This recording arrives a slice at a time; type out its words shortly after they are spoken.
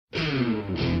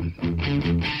Welcome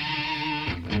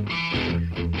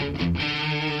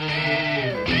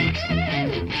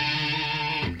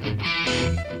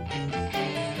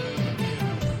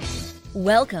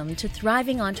to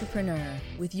Thriving Entrepreneur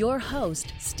with your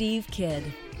host, Steve Kidd,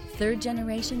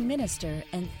 third-generation minister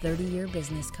and 30-year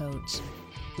business coach.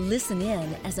 Listen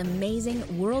in as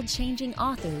amazing, world-changing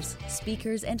authors,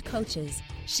 speakers, and coaches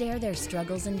share their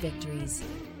struggles and victories.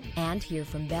 And hear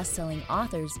from best-selling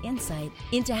authors' insight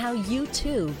into how you,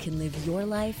 too, can live your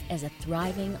life as a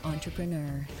thriving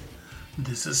entrepreneur.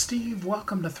 This is Steve.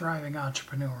 Welcome to Thriving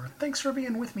Entrepreneur. Thanks for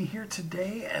being with me here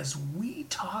today as we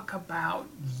talk about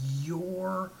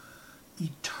your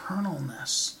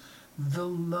eternalness, the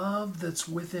love that's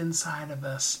within inside of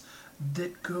us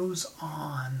that goes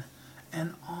on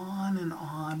and on and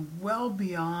on, well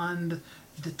beyond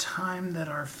the time that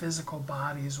our physical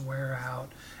bodies wear out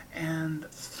and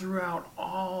throughout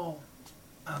all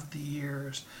of the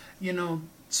years. You know,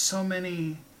 so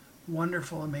many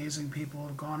wonderful, amazing people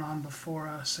have gone on before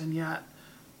us, and yet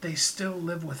they still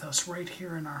live with us right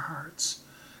here in our hearts.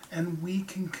 And we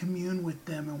can commune with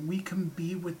them, and we can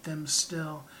be with them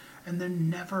still. And they're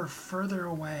never further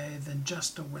away than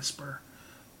just a whisper,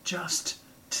 just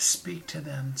to speak to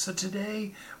them. So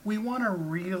today, we want to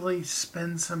really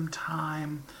spend some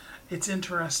time. It's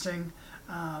interesting,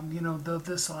 though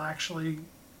this will actually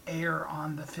air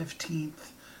on the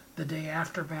 15th, the day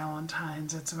after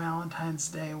Valentine's. It's Valentine's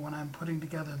Day when I'm putting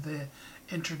together the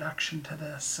introduction to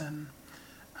this. And,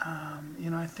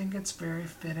 I think it's very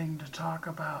fitting to talk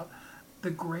about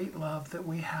the great love that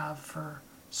we have for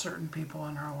certain people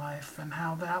in our life and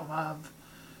how that love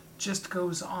just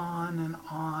goes on and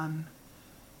on.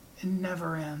 It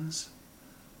never ends.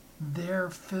 Their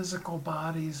physical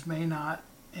bodies may not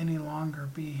any longer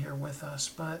be here with us,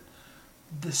 but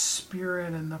the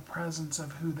spirit and the presence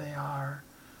of who they are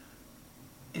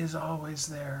is always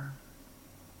there.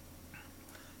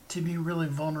 To be really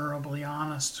vulnerably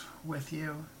honest with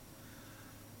you,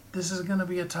 this is going to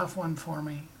be a tough one for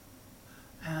me,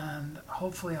 and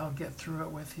hopefully I'll get through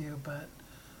it with you, but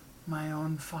my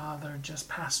own father just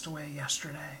passed away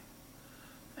yesterday,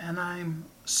 and I'm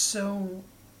so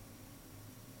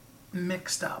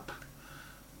mixed up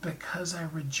because I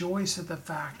rejoice at the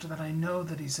fact that I know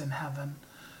that he's in heaven,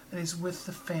 and he's with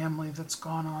the family that's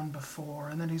gone on before,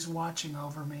 and that he's watching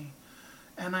over me.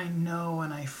 And I know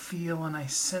and I feel and I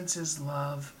sense his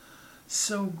love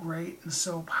so great and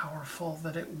so powerful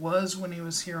that it was when he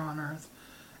was here on earth,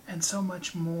 and so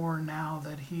much more now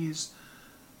that he's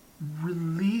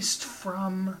released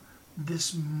from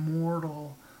this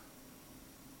mortal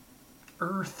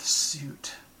earth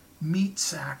suit, meat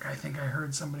sack, I think I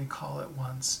heard somebody call it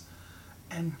once,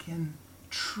 and can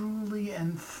truly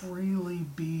and freely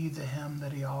be the him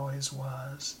that he always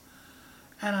was.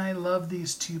 And I love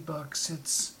these two books.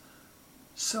 It's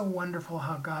so wonderful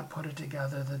how God put it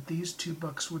together that these two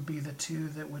books would be the two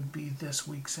that would be this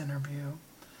week's interview,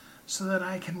 so that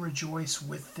I can rejoice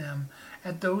with them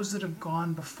at those that have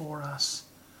gone before us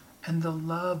and the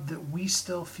love that we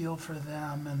still feel for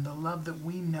them and the love that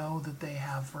we know that they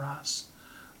have for us.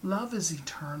 Love is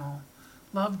eternal.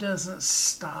 Love doesn't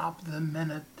stop the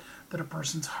minute that a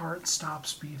person's heart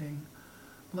stops beating.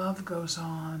 Love goes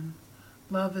on.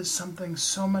 Love is something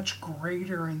so much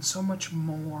greater and so much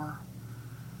more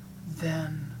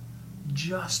than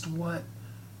just what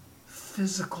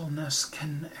physicalness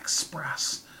can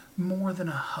express. More than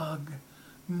a hug,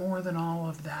 more than all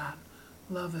of that.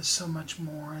 Love is so much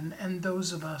more. And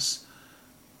those of us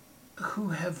who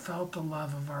have felt the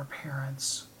love of our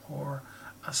parents or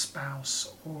a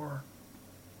spouse or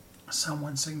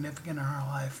someone significant in our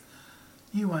life,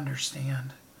 you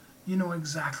understand. You know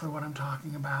exactly what I'm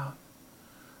talking about.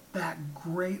 That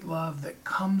great love that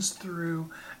comes through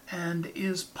and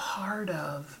is part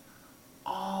of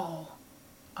all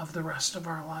of the rest of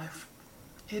our life.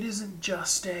 It isn't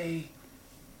just a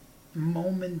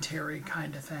momentary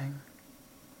kind of thing,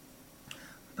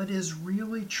 but is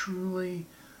really truly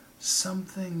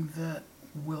something that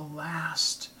will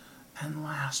last and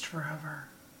last forever.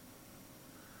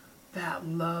 That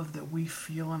love that we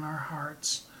feel in our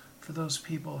hearts for those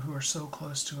people who are so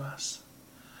close to us.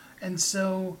 And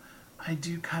so I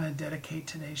do kind of dedicate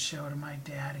today's show to my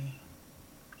daddy.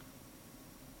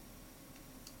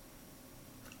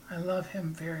 I love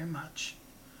him very much,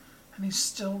 and he's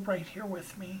still right here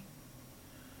with me.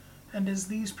 And as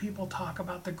these people talk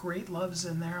about the great loves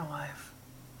in their life,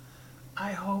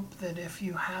 I hope that if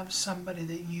you have somebody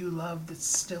that you love that's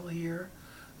still here,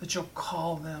 that you'll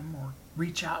call them or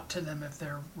reach out to them if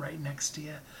they're right next to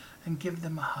you and give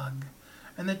them a hug.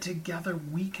 And that together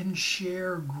we can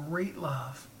share great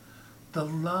love the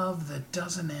love that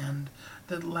doesn't end,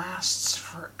 that lasts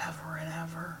forever and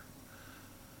ever.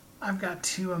 I've got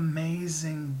two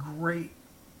amazing, great,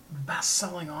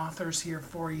 best-selling authors here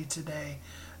for you today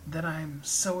that I'm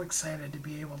so excited to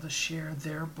be able to share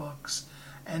their books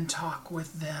and talk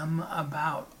with them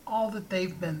about all that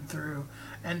they've been through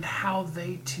and how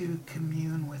they too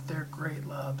commune with their great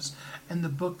loves, and the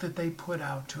book that they put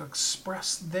out to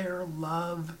express their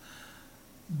love,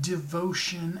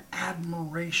 devotion,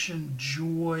 admiration,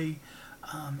 joy,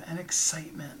 and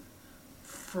excitement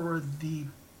for the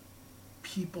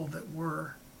people that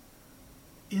were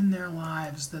in their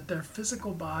lives, that their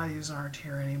physical bodies aren't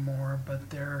here anymore,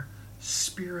 but their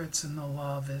spirits and the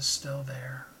love is still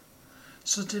there.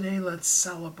 So today, let's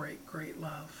celebrate great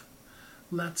love.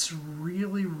 Let's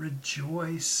really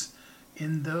rejoice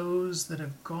in those that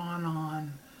have gone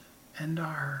on and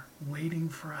are waiting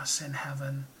for us in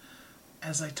heaven,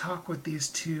 as I talk with these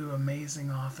two amazing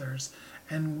authors,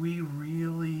 and we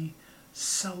really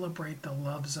celebrate the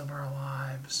loves of our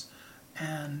lives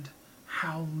and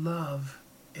how love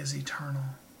is eternal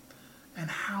and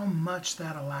how much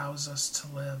that allows us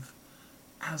to live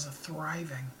as a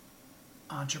thriving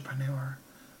entrepreneur.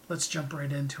 Let's jump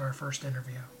right into our first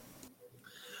interview.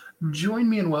 Join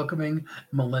me in welcoming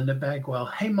Melinda Bagwell.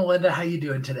 Hey, Melinda, how you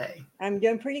doing today? I'm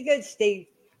doing pretty good, Steve.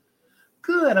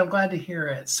 Good. I'm glad to hear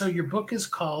it. So your book is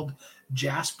called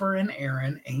Jasper and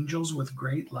Aaron, Angels with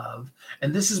Great Love.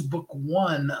 And this is book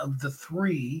one of the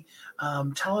three.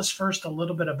 Tell us first a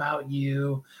little bit about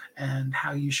you and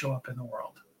how you show up in the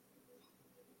world.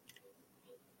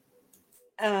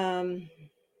 I'm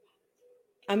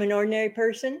an ordinary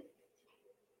person.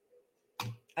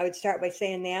 I would start by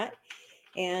saying that.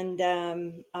 And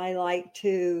I like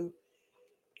to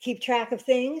keep track of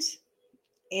things.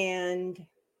 And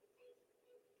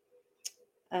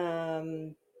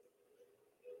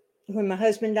when my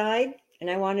husband died and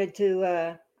I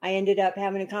ended up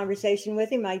having a conversation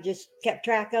with him, I just kept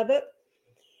track of it.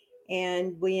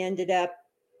 And we ended up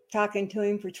talking to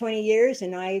him for 20 years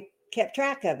and I kept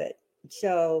track of it.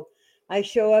 So I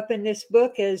show up in this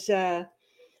book as a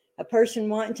person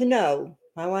wanting to know.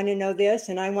 I want to know this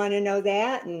and I want to know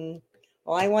that. And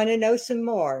I want to know some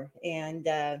more. And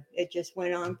it just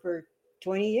went on for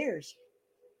 20 years.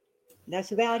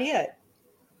 That's about it.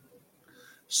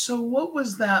 So what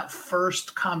was that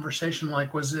first conversation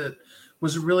like? Was it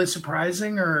really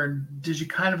surprising, or did you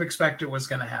kind of expect it was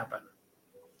going to happen?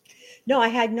 No, I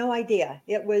had no idea.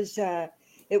 It was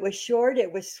short.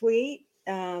 It was sweet.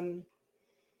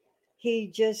 He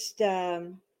just,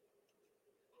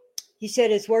 he said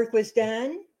his work was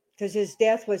done because his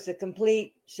death was a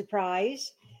complete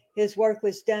surprise. His work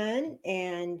was done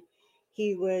and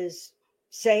he was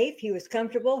safe. He was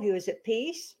comfortable. He was at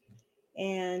peace.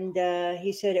 And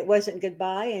he said it wasn't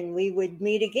goodbye and we would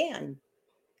meet again.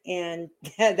 And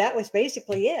that was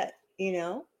basically it,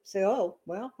 So,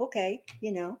 well, okay,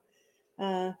 and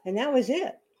that was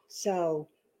it. So,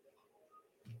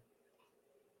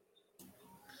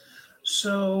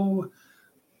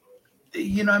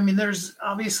 there's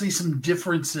obviously some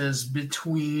differences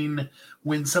between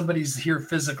when somebody's here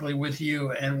physically with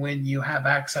you and when you have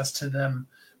access to them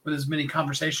with as many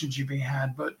conversations you've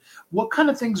had. But what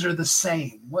kind of things are the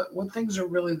same? What things are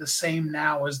really the same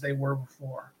now as they were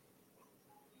before?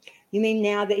 You mean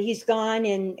now that he's gone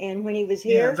and when he was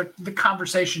here? Yeah, the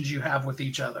conversations you have with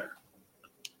each other.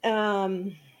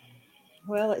 Well,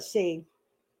 let's see.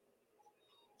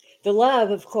 The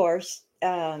love, of course,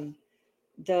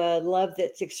 the love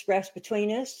that's expressed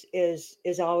between us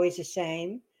is always the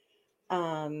same.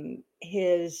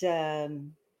 His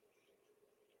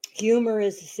humor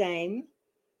is the same.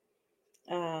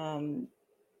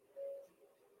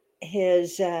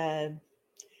 His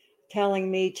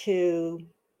telling me to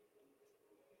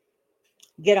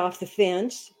get off the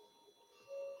fence,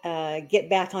 get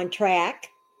back on track,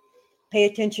 pay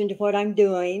attention to what I'm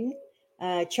doing,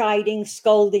 chiding,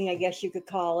 scolding, I guess you could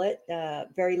call it,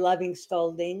 very loving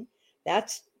scolding.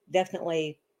 That's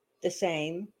definitely the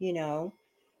same,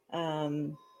 but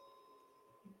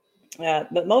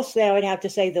mostly I would have to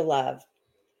say the love.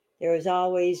 There was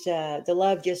always the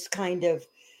love just kind of,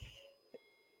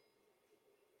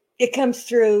 it comes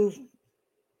through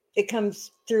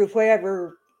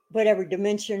whatever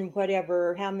dimension,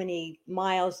 whatever, how many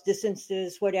miles,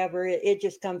 distances, whatever, it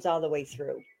just comes all the way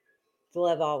through. The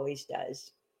love always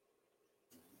does.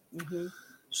 Mm-hmm.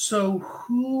 So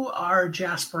who are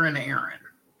Jasper and Aaron?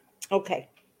 Okay.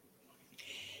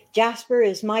 Jasper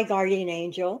is my guardian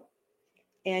angel.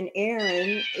 And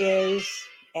Aaron is,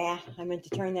 I meant to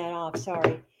turn that off,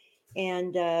 sorry.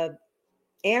 And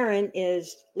Aaron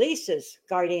is Lisa's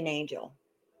guardian angel.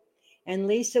 And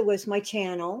Lisa was my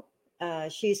channel.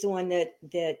 She's the one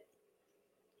that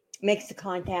makes the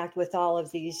contact with all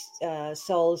of these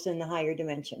souls in the higher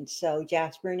dimensions. So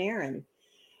Jasper and Aaron.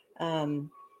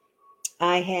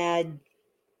 I had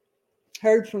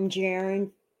heard from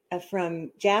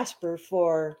Jasper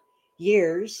for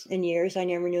years and years. I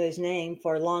never knew his name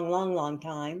for a long, long, long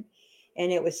time.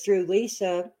 And it was through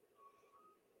Lisa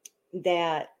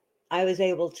that I was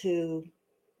able to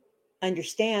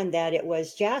understand that it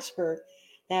was Jasper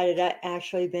that had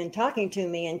actually been talking to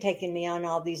me and taking me on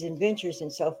all these adventures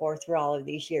and so forth for all of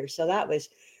these years. So that was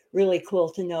really cool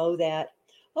to know that,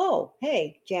 oh,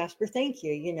 hey, Jasper, thank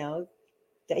you,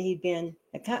 that he'd been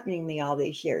accompanying me all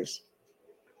these years.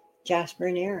 Jasper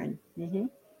and Aaron. Mm-hmm.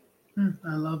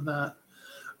 I love that.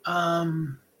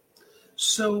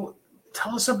 So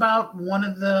tell us about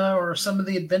some of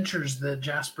the adventures that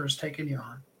Jasper's taken you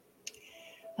on.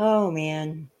 Oh,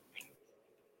 man.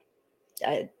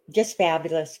 Just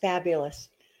fabulous. Flying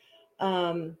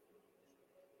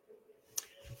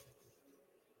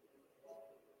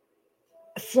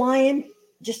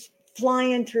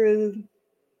through,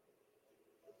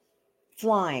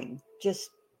 just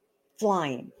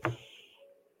flying.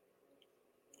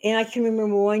 And I can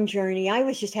remember one journey, I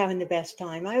was just having the best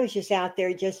time. I was just out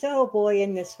there, just, oh boy,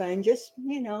 isn't this fun? Just,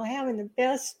 having the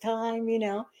best time,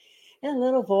 and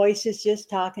little voices just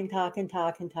talking.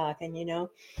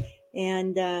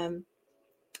 And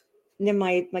then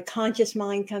my conscious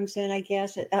mind comes in, I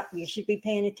guess. You should be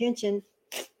paying attention.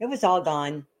 It was all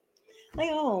gone. Like,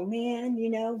 oh,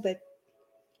 man, but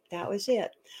that was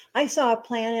it. I saw a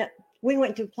planet. We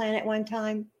went to a planet one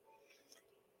time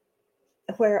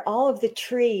where all of the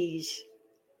trees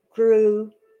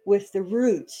grew with the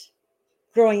roots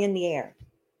growing in the air.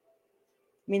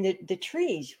 I mean, the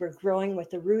trees were growing with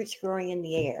the roots growing in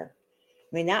the air.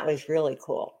 I mean, that was really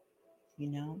cool,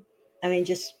 I mean,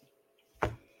 just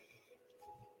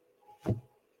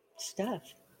stuff.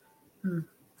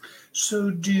 So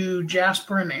do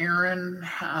Jasper and Aaron,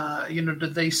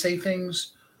 did they say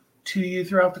things to you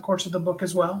throughout the course of the book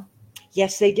as well?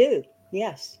 Yes, they do.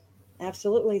 Yes,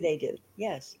 absolutely they do.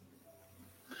 Yes.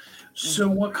 So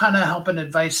what kind of help and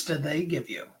advice did they give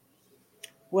you?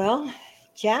 Well,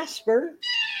 Jasper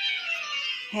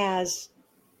has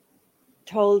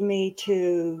told me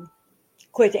to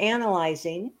quit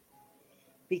analyzing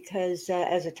because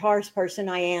as a Taurus person,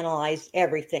 I analyze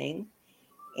everything.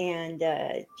 And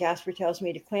Jasper tells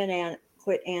me to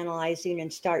quit analyzing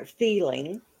and start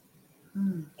feeling.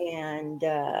 And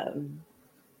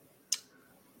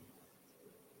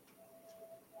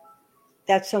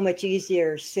that's so much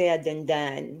easier said than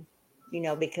done,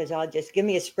 because I'll just give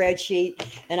me a spreadsheet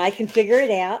and I can figure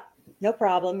it out. No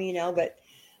problem, but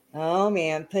oh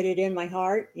man, put it in my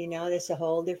heart, that's a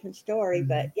whole different story.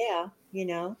 But yeah,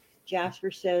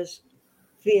 Jasper says,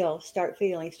 start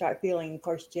feeling. Of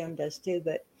course, Jim does too,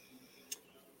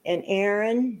 and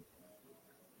Aaron,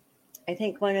 I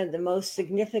think one of the most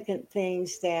significant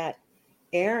things that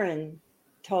Aaron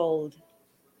told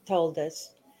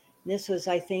us, this was,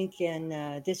 I think,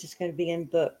 this is going to be in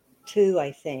book 2,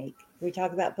 I think. Can we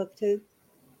talk about book 2?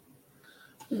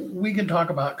 We can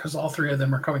talk about, because all 3 of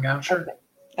them are coming out. Sure.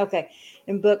 Okay.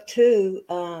 In book 2,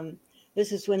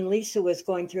 this is when Lisa was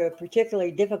going through a particularly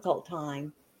difficult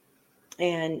time,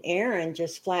 and Aaron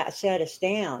just flat set us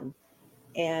down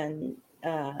and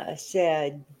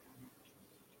said,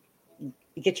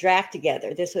 get your act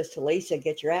together. This was to Lisa,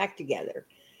 get your act together.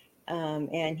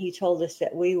 And he told us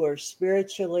that we were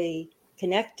spiritually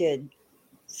connected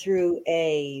through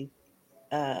a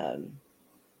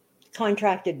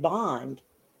contracted bond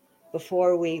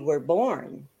before we were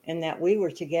born, and that we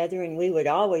were together and we would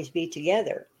always be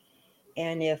together.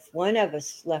 And if one of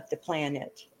us left the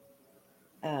planet,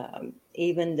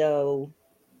 even though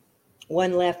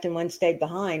one left and one stayed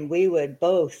behind, we would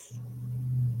both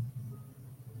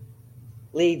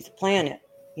leave the planet,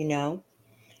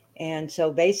 And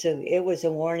so basically it was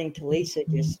a warning to Lisa,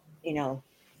 just,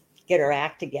 get her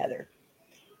act together.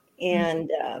 And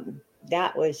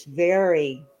that was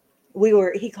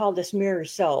he called us mirror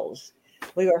souls.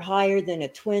 We were higher than a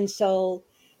twin soul,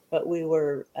 but we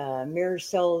were mirror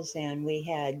souls, and we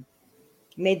had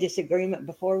made this agreement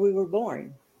before we were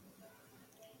born.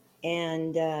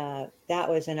 And that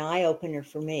was an eye-opener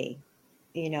for me.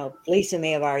 Lisa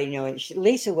may have already known.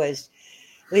 Lisa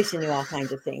knew all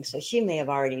kinds of things, so she may have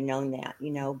already known that,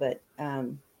 but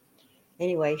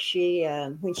anyway, she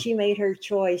when she made her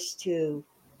choice to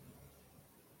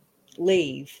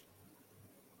leave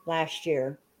last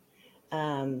year,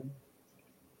 it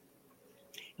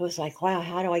was like, wow,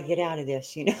 how do I get out of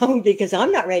this, because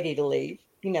I'm not ready to leave.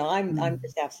 I'm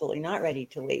just absolutely not ready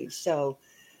to leave. So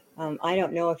I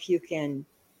don't know if you can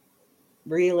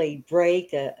really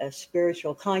break a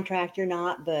spiritual contract or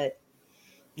not, but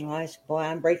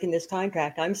I'm breaking this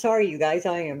contract. I'm sorry, you guys.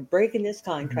 I am breaking this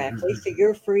contract. Lisa,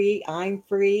 you're free. I'm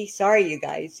free. Sorry, you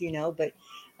guys. But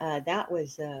that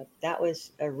was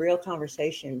a real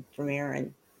conversation from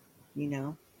Aaron.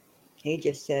 He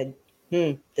just said,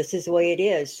 this is the way it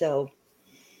is. So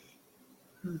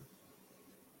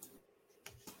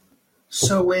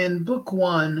in book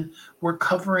 1, we're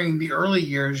covering the early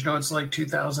years. It's like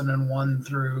 2001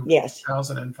 through Yes.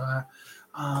 2005.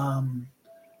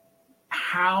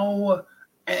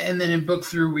 And then in book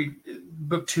 2, we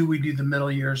do the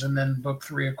middle years, and then book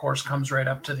 3, of course, comes right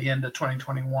up to the end of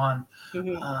 2021.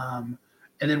 And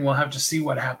then we'll have to see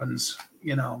what happens,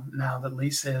 now that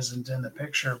Lisa isn't in the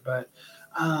picture. But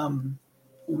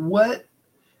what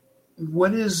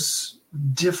is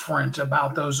different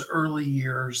about those early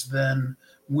years than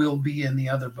will be in the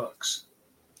other books?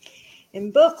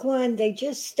 In book 1, they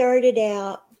just started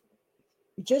out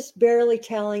just barely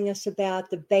telling us about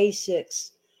the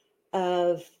basics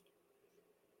of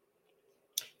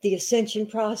the ascension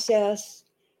process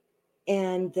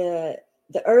and the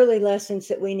early lessons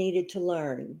that we needed to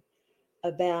learn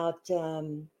about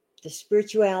the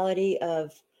spirituality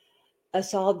of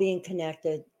us all being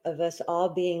connected, of us all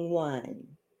being one,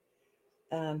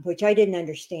 which I didn't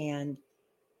understand.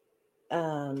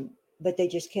 But they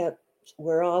just kept,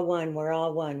 we're all one, we're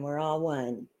all one, we're all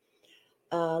one.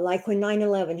 Like when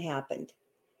 9/11 happened,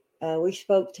 we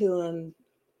spoke to him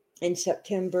in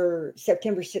September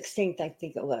 16th, I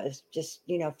think it was, just,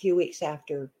 a few weeks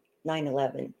after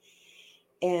 9/11.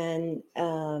 And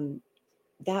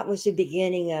that was the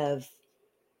beginning of,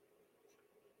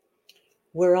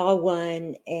 we're all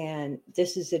one, and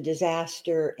this is a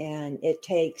disaster, and it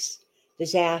takes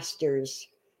disasters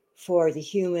for the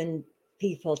human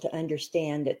people to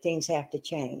understand that things have to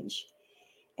change.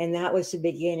 And that was the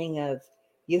beginning of,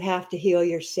 you have to heal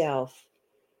yourself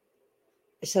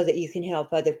so that you can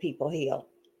help other people heal.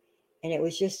 And it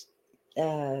was just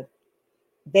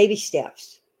baby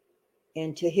steps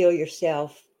into heal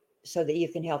yourself so that you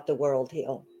can help the world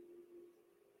heal.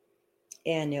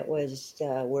 And it was,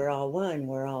 we're all one,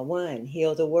 we're all one.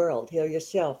 Heal the world, heal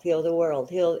yourself, heal the world,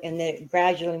 heal. And then it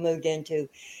gradually moved into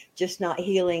just not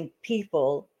healing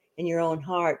people in your own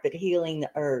heart, but healing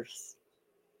the earth,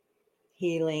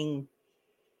 healing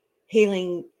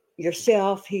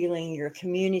yourself, healing your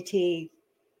community,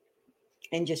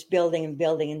 and just building and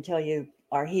building until you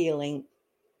are healing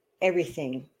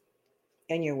everything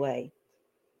in your way.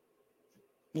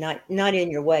 Not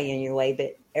in your way,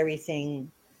 but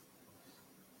everything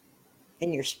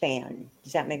in your span.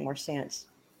 Does that make more sense?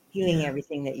 Healing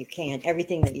everything that you can,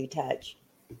 everything that you touch.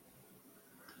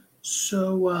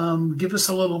 So give us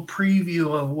a little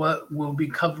preview of what we'll be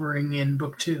covering in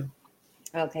book 2.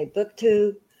 Okay, book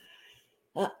 2.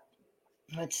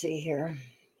 Let's see here.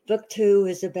 Book 2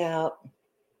 is about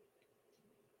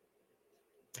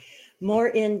more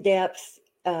in-depth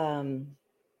how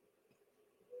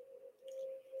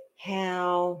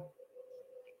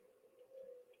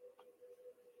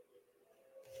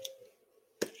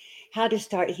to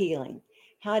start healing,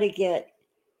 how to get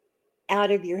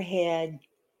out of your head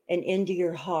and into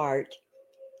your heart,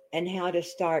 and how to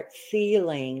start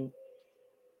feeling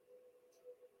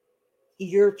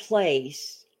your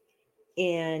place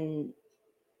in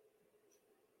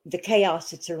the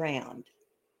chaos that's around.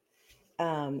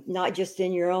 Not just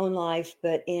in your own life,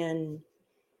 but in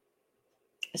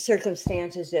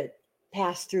circumstances that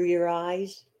pass through your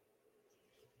eyes,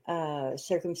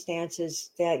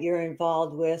 circumstances that you're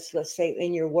involved with, let's say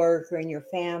in your work or in your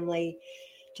family,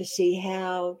 to see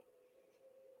how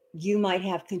you might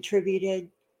have contributed,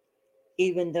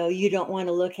 even though you don't want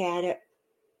to look at it,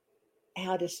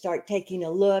 how to start taking a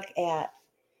look at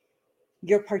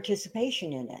your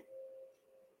participation in it,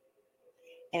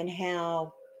 and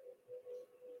how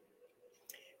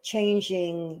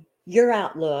changing your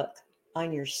outlook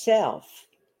on yourself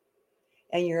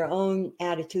and your own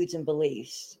attitudes and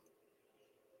beliefs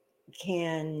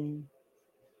can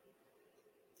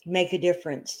make a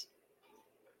difference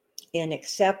in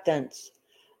acceptance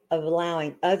of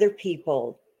allowing other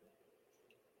people,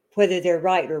 whether they're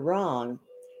right or wrong,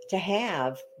 to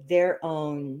have their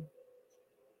own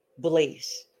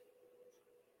beliefs,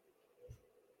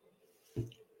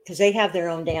 because they have their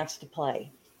own dance to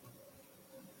play.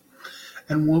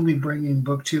 And we'll be bringing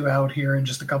book 2 out here in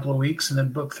just a couple of weeks, and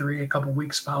then book 3 a couple of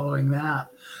weeks following that.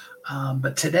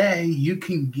 But today you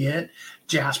can get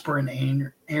Jasper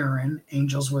and Aaron,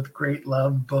 Angels with Great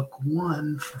Love, book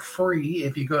 1 for free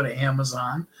if you go to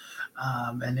Amazon.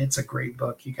 And it's a great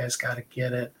book. You guys got to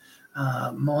get it.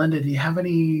 Melinda, do you have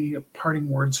any parting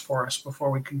words for us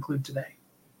before we conclude today?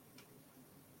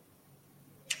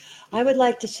 I would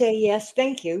like to say yes,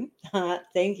 thank you.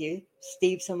 Thank you,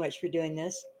 Steve, so much for doing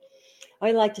this.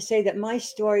 I'd like to say that my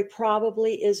story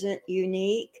probably isn't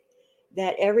unique,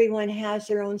 that everyone has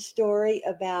their own story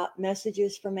about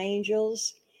messages from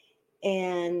angels,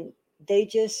 and they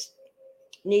just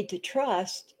need to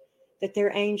trust that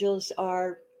their angels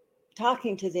are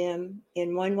talking to them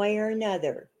in one way or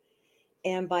another.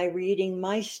 And by reading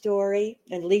my story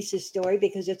and Lisa's story,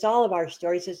 because it's all of our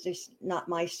stories, it's just not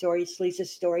my story, it's Lisa's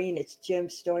story, and it's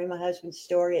Jim's story, my husband's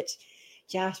story, it's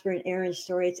Jasper and Aaron's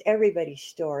story, it's everybody's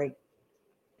story,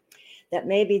 that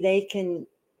maybe they can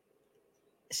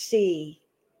see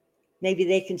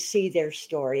their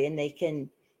story, and they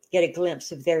can get a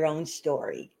glimpse of their own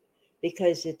story,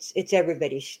 because it's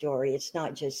everybody's story. It's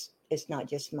not just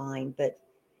mine, but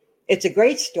it's a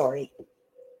great story,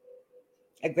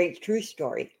 a great true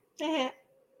story.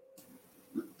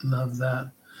 Love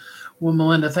that. Well,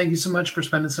 Melinda, thank you so much for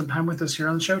spending some time with us here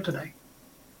on the show today.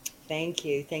 Thank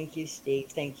you, Steve.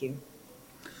 Thank you.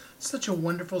 Such a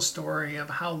wonderful story of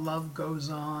how love goes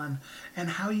on and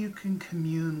how you can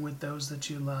commune with those that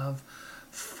you love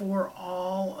for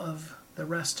all of the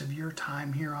rest of your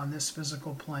time here on this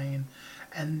physical plane,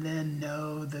 and then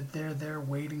know that they're there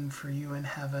waiting for you in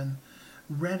heaven,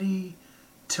 ready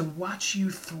to watch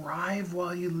you thrive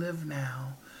while you live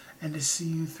now and to see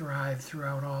you thrive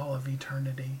throughout all of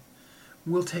eternity.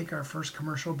 We'll take our first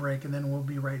commercial break, and then we'll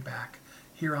be right back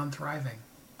here on Thriving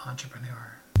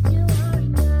Entrepreneur.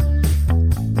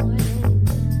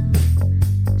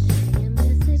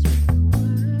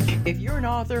 If you're an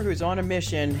author who's on a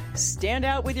mission, stand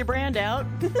out with your brand out.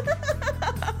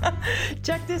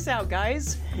 Check this out,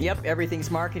 guys. Yep,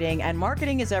 everything's marketing, and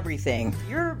marketing is everything.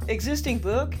 Your existing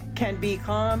book can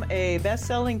become a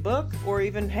best-selling book, or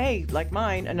even, hey, like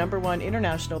mine, a #1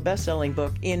 international best-selling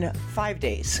book in 5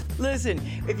 days. Listen,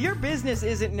 if your business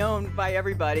isn't known by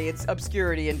everybody, it's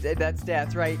obscurity, and that's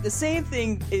death, right? The same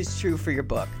thing is true for your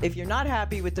book. If you're not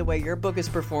happy with the way your book is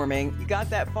performing, you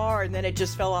got that far and then it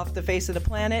just fell off the face of the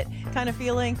planet kind of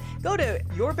feeling, go to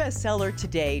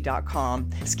yourbestsellertoday.com.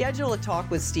 Schedule a talk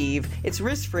with Steve. It's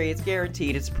risk-free, it's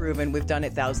guaranteed, it's proven. We've done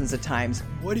it thousands of times.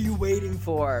 What are you waiting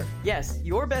for? Yes,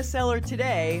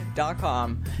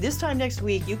 yourbestsellertoday.com. This time next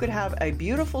week, you could have a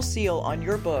beautiful seal on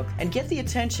your book and get the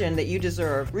attention that you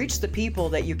deserve. Reach the people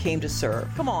that you came to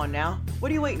serve. Come on now.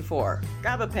 What are you waiting for?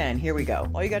 Grab a pen. Here we go.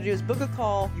 All you got to do is book a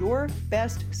call.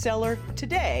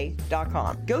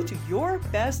 Yourbestsellertoday.com. Go to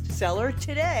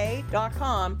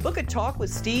yourbestsellertoday.com. Book a talk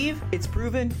with Steve. It's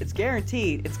proven. It's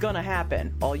guaranteed. It's going to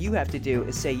happen. All you have to do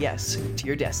is say yes to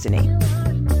your destiny.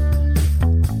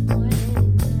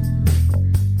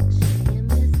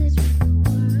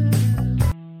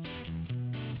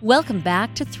 Welcome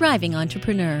back to Thriving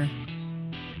Entrepreneur.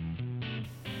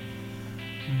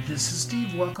 This is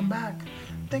Steve. Welcome back.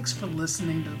 Thanks for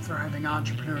listening to Thriving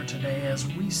Entrepreneur today as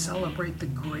we celebrate the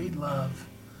great love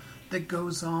that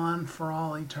goes on for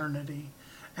all eternity.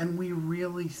 And we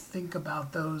really think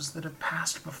about those that have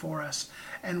passed before us,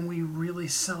 and we really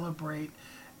celebrate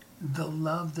the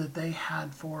love that they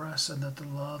had for us and the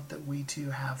love that we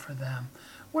too have for them.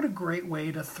 What a great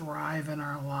way to thrive in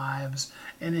our lives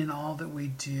and in all that we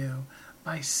do,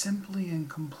 by simply and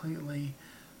completely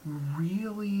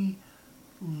really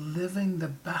living the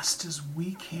best as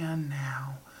we can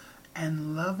now,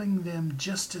 and loving them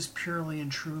just as purely and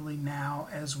truly now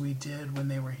as we did when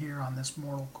they were here on this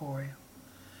mortal coil.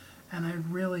 And I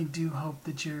really do hope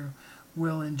that you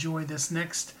will enjoy this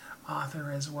next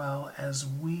author as well, as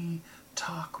we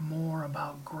talk more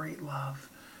about great love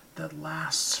that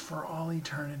lasts for all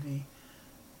eternity.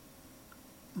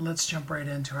 Let's jump right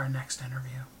into our next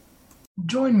interview.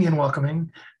 Join me in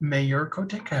welcoming Mayur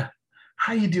Kotika.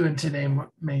 How you doing today,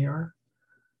 Mayur?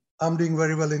 I'm doing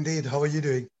very well indeed. How are you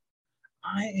doing?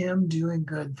 I am doing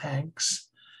good, thanks.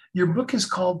 Your book is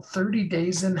called 30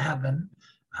 Days in Heaven,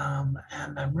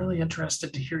 and I'm really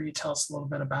interested to hear you tell us a little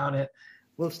bit about it.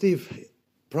 Well, Steve,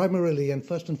 primarily and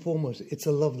first and foremost, it's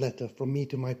a love letter from me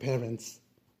to my parents.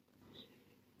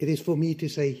 It is for me to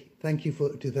say thank you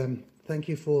to them. Thank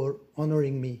you for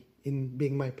honoring me in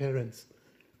being my parents.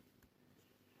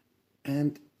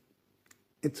 And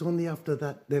it's only after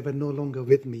that they were no longer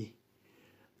with me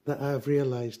that I have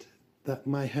realized that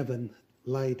my heaven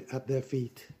lied at their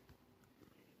feet.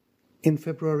 In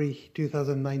February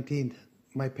 2019,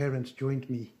 my parents joined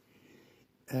me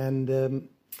and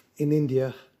in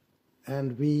India,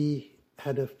 and we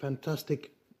had a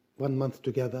fantastic 1 month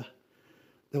together.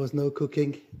 There was no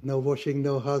cooking, no washing,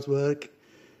 no housework,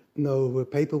 no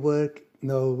paperwork,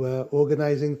 no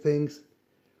organizing things.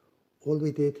 all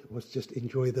we did was just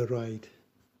enjoy the ride.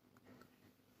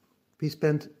 We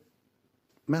spent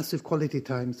massive quality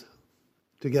times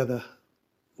together,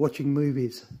 watching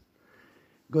movies,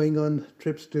 going on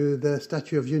trips to the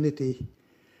Statue of Unity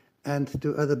and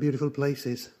to other beautiful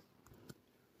places.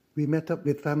 We met up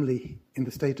with family in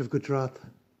the state of Gujarat.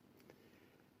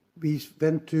 We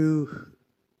went to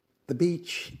the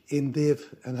beach in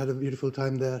Div and had a beautiful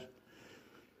time there.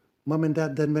 Mum and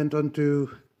Dad then went on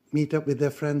to meet up with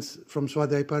their friends from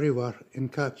Swadhyay Parivar in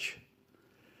Kutch.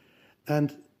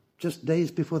 And just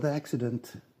days before the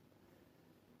accident,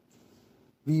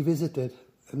 we visited,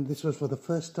 and this was for the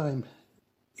first time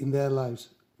in their lives,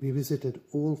 we visited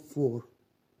all 4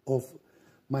 of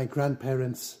my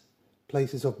grandparents'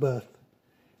 places of birth.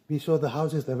 We saw the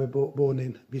houses they were born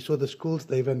in. We saw the schools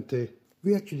they went to.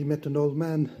 We actually met an old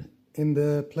man in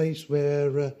the place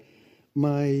where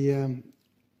my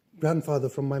grandfather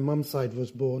from my mum's side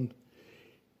was born.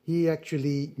 He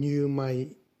actually knew my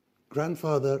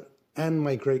grandfather and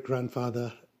my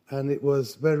great-grandfather, and it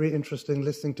was very interesting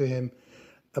listening to him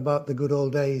about the good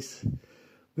old days.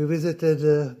 We visited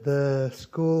the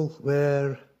school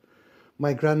where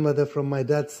my grandmother from my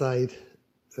dad's side,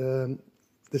 the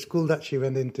school that she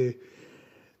went into,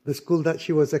 the school that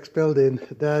she was expelled in,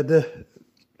 Dad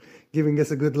giving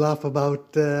us a good laugh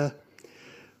about the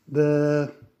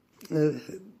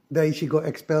day she got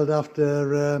expelled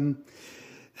after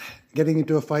getting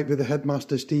into a fight with the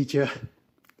headmaster's teacher.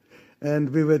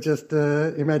 And we were just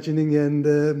imagining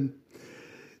and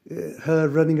her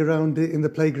running around in the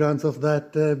playgrounds of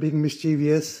that, being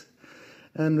mischievous.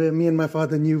 And me and my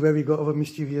father knew where we got our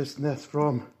mischievousness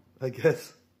from, I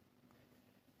guess.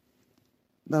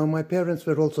 Now, my parents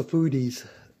were also foodies,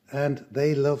 and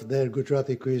they loved their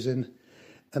Gujarati cuisine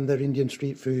and their Indian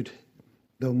street food,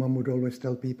 though Mum would always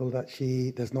tell people that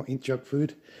she does not eat junk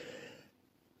food.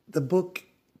 The book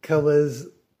covers,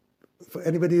 for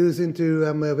anybody who's into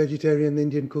vegetarian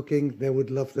Indian cooking, they would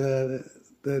love the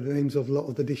names of a lot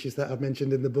of the dishes that I've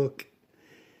mentioned in the book.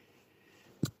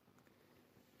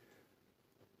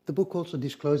 The book also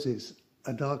discloses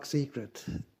a dark secret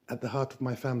at the heart of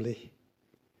my family,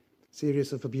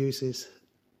 series of abuses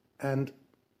and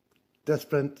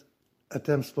desperate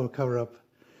attempts for cover-up.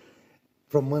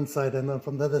 From one side, and then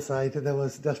from the other side, there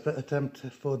was desperate attempt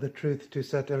for the truth to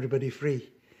set everybody free.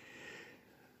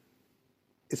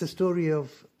 It's a story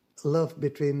of love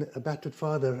between a battered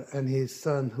father and his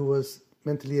son who was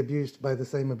mentally abused by the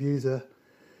same abuser,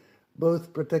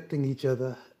 both protecting each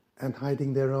other and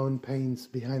hiding their own pains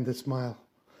behind the smile.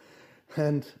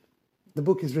 And the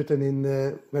book is written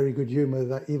in very good humor,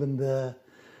 that even the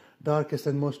darkest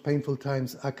and most painful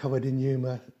times are covered in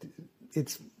humor.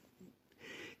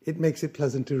 It makes it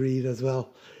pleasant to read as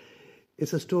well.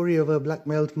 It's a story of a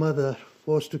blackmailed mother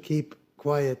forced to keep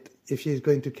quiet if she's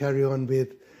going to carry on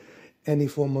with any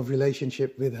form of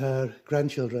relationship with her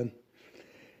grandchildren.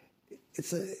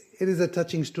 It is a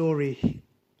touching story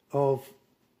of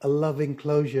a loving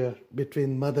closure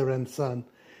between mother and son,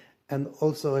 and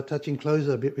also a touching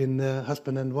closure between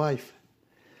husband and wife.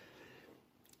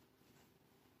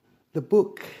 The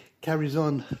book carries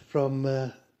on from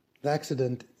the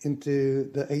accident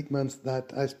into the 8 months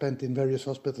that I spent in various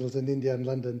hospitals in India and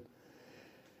London.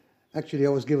 Actually,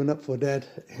 I was given up for dead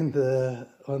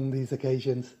on these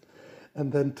occasions,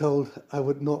 and then told I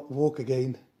would not walk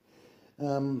again.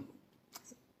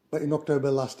 But in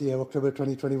October last year, October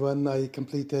 2021, I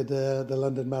completed the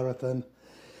London Marathon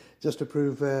just to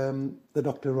prove the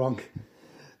doctor wrong.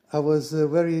 I was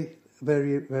very,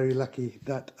 very, very lucky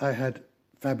that I had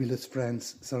fabulous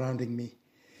friends surrounding me.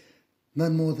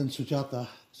 None more than Sujata.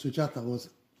 Sujata was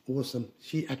awesome.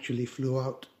 She actually flew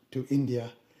out to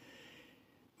India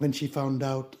when she found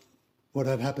out what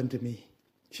had happened to me.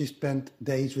 She spent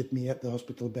days with me at the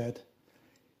hospital bed.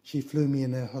 She flew me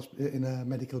in a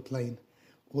medical plane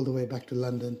all the way back to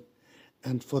London.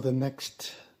 And for the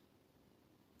next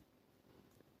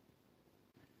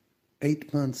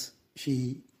 8 months,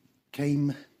 she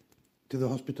came to the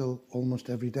hospital almost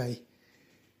every day,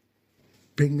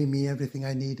 bringing me everything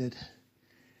I needed,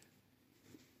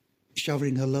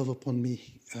 showering her love upon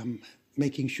me,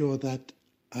 making sure that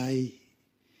I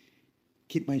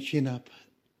keep my chin up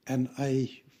and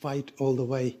I fight all the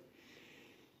way.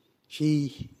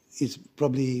 She is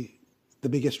probably the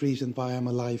biggest reason why I'm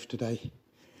alive today.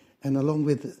 And along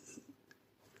with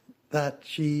that,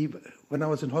 when I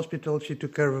was in hospital, she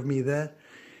took care of me there.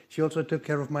 She also took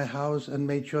care of my house and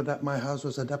made sure that my house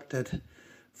was adapted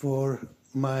for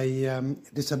my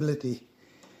disability.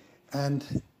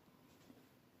 And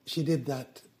she did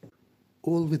that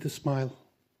all with a smile,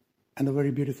 and a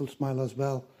very beautiful smile as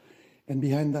well. And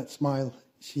behind that smile,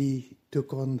 she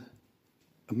took on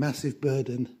a massive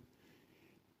burden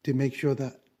to make sure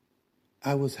that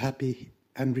I was happy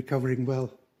and recovering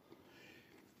well.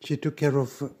 She took care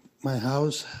of my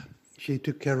house. She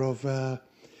took care of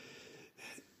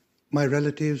my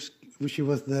relatives. She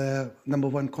was the number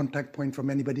one contact point from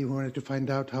anybody who wanted to find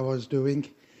out how I was doing.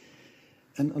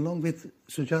 And along with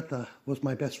Sujata was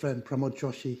my best friend, Pramod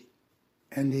Joshi,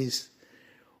 and his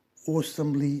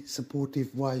awesomely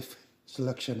supportive wife,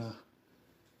 Sulakshana.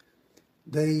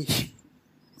 They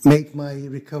made my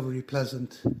recovery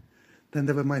pleasant. Then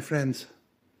there were my friends,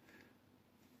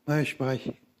 Mahesh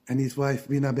Bhai and his wife,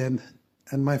 Veena-ben,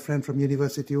 and my friend from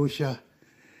university, Usha,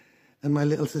 and my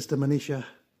little sister, Manisha.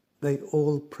 They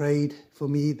all prayed for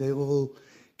me. They all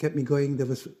kept me going. There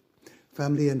was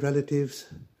family and relatives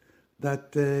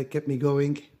that kept me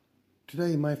going.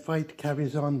 Today, my fight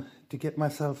carries on to get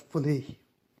myself fully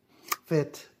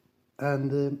fit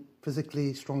and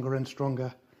physically stronger and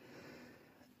stronger.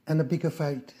 And a bigger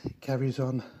fight carries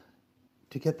on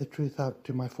to get the truth out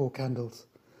to my four candles,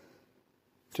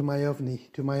 to my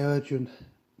Avni, to my Arjun,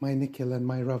 my Nikhil and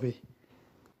my Ravi,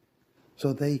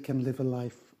 so they can live a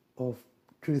life of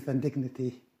truth and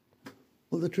dignity.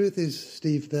 Well, the truth is,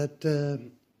 Steve,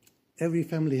 that every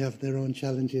family have their own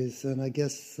challenges, and I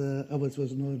guess ours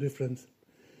was no different.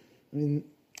 I mean,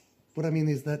 what I mean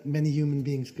is that many human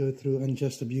beings go through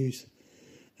unjust abuse,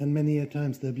 and many a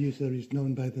times the abuser is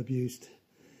known by the abused.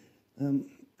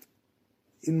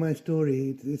 In my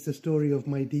story, it's a story of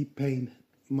my deep pain,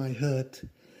 my hurt,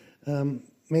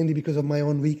 mainly because of my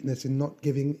own weakness in not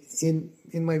giving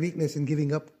in my weakness in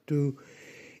giving up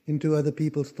into other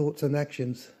people's thoughts and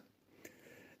actions.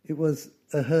 It was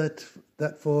a hurt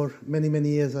that for many, many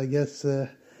years, I guess, in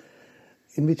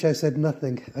which I said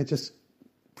nothing. I just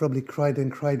probably cried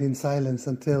and cried in silence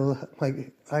until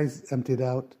my eyes emptied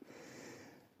out.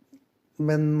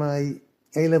 When my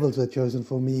A-levels were chosen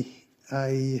for me,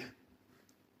 they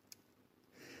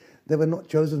were not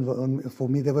chosen for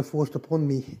me, they were forced upon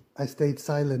me. I stayed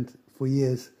silent for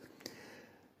years.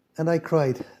 And I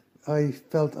cried. I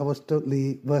felt I was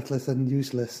totally worthless and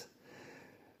useless.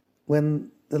 When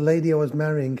the lady I was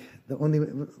marrying, the only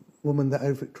woman that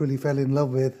I truly fell in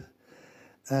love with,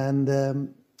 and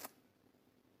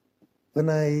when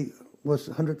I was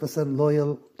 100%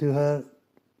 loyal to her,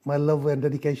 my love and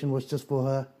dedication was just for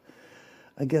her.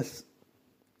 I guess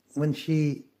when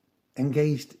she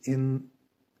engaged in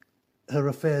her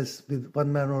affairs with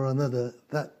one man or another,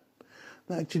 that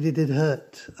actually did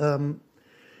hurt. And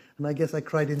I guess I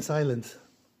cried in silence.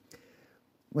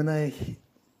 I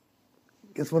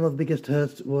guess one of the biggest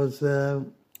hurts was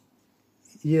 13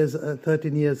 years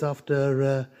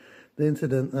after the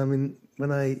incident. I mean,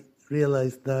 when I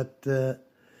realized that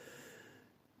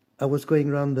I was going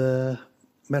around the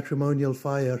matrimonial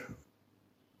fire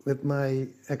with my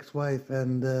ex-wife,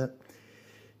 and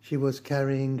she was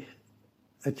carrying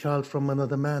a child from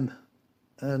another man.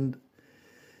 And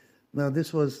now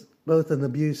this was both an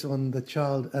abuse on the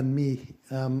child and me.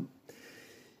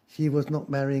 She was not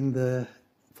marrying the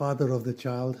father of the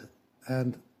child,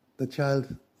 and the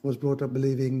child was brought up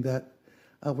believing that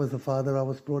I was the father. I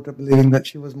was brought up believing that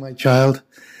she was my child.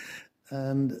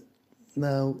 And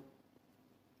now,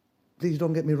 please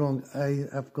don't get me wrong, I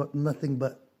have got nothing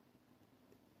but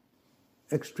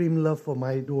extreme love for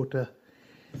my daughter.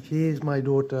 She is my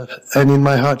daughter, and in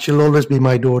my heart she'll always be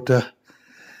my daughter.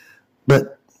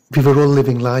 But we were all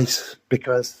living lies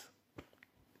because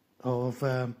of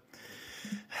the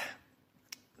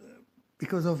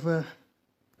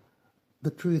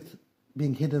truth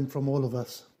being hidden from all of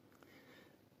us.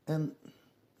 And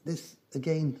this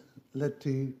again led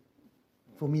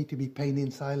for me to be pain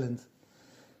in silence.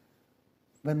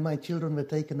 When my children were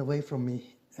taken away from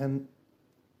me and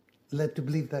led to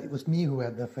believe that it was me who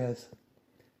had the affairs,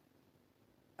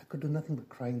 I could do nothing but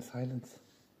cry in silence.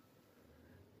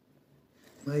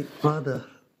 My father,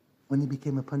 when he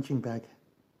became a punching bag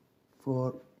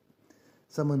for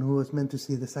someone who was meant to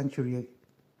see the sanctuary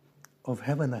of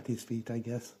heaven at his feet, I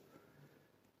guess,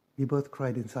 we both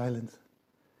cried in silence.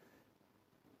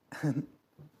 And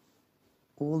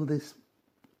all this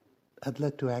had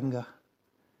led to anger.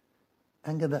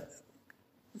 Anger that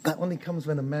only comes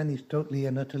when a man is totally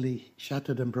and utterly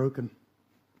shattered and broken.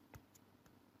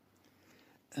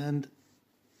 And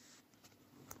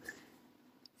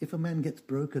if a man gets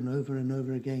broken over and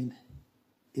over again,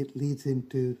 it leads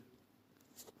into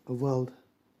a world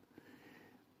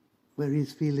where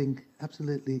he's feeling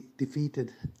absolutely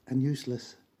defeated and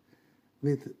useless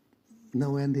with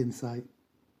no end in sight.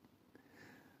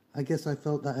 I guess I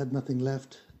felt that I had nothing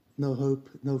left, no hope,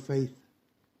 no faith.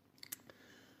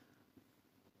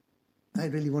 I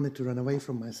really wanted to run away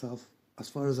from myself as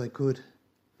far as I could.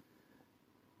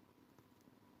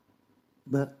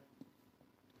 But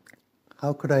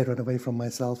how could I run away from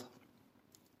myself?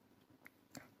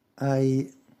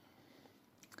 The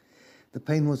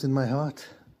pain was in my heart.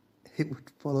 It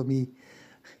would follow me.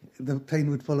 The pain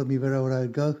would follow me wherever I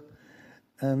go.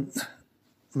 And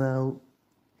now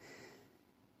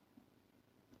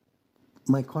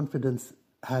my confidence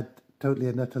had totally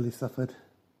and utterly suffered.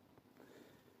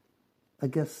 I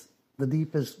guess the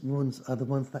deepest wounds are the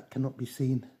ones that cannot be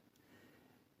seen.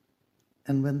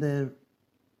 And when they're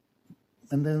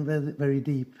very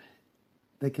deep,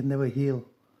 they can never heal.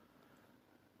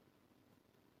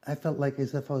 I felt like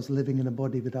as if I was living in a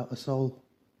body without a soul.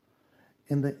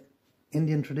 In the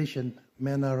Indian tradition,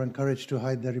 men are encouraged to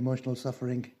hide their emotional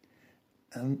suffering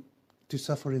and to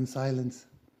suffer in silence.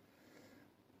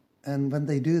 And when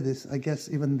they do this, I guess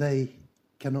even they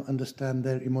cannot understand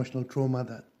their emotional trauma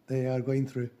that they are going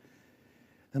through.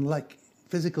 And like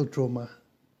physical trauma,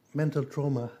 mental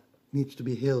trauma needs to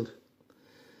be healed.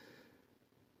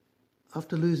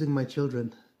 After losing my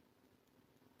children,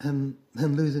 and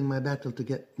losing my battle to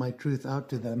get my truth out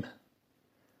to them,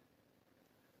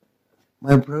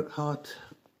 my heart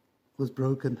was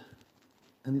broken,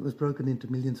 and it was broken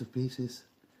into millions of pieces.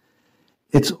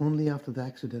 It's only after the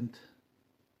accident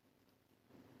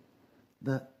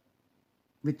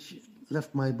which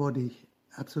left my body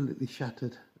absolutely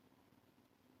shattered.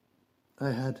 I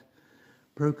had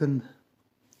broken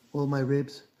all my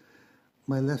ribs.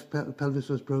 My left pelvis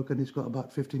was broken. It's got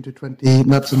about 15 to 20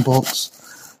 nuts and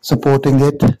bolts supporting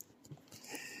it.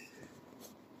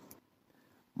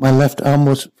 My left arm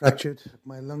was fractured.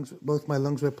 Both my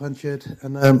lungs were punctured,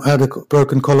 and I had a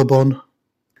broken collarbone.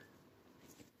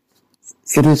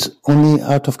 It is only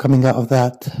out of coming out of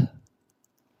that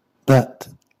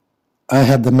I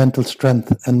had the mental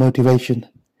strength and motivation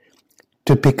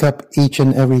to pick up each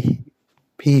and every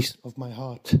piece of my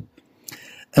heart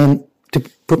and to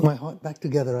put my heart back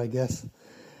together, I guess,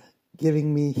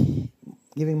 giving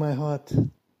my heart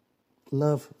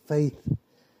love, faith,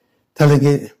 telling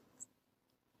it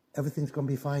everything's going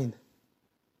to be fine,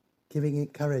 giving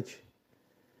it courage.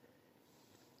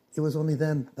 It was only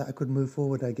then that I could move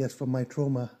forward, I guess, from my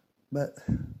trauma. But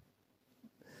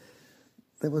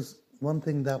there was one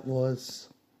thing that was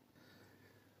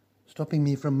stopping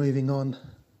me from moving on,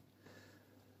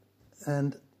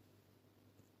 and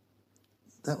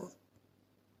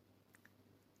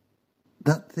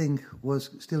that thing was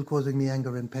still causing me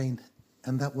anger and pain,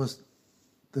 and that was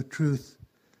the truth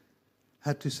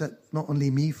had to set not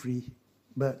only me free,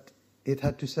 but it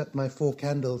had to set my 4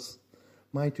 candles,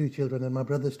 my 2 children and my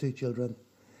brother's 2 children.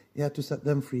 It had to set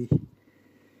them free.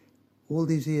 All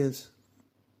these years,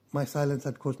 my silence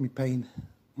had caused me pain.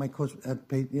 My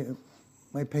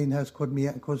pain has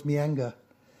caused me anger.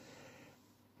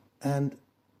 And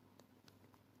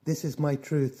this is my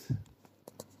truth.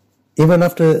 Even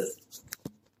after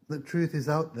the truth is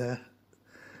out there,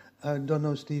 I don't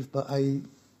know, Steve, but I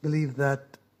believe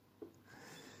that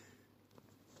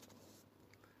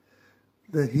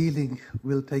the healing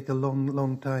will take a long,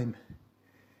 long time.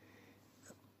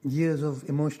 Years of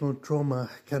emotional trauma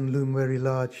can loom very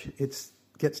large. It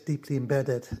gets deeply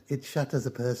embedded. It shatters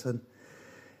a person.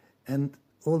 And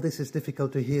all this is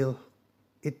difficult to heal.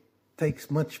 It takes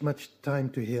much, much time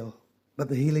to heal. But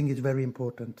the healing is very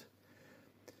important.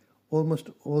 Almost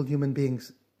all human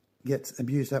beings get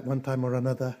abused at one time or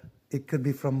another. It could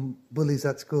be from bullies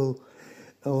at school,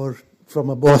 or from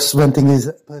a boss venting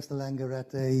his personal anger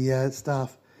at a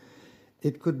staff.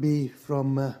 It could be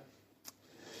from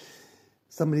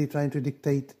somebody trying to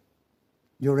dictate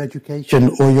your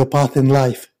education or your path in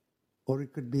life. Or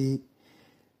it could be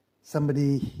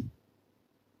somebody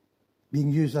being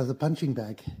used as a punching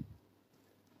bag.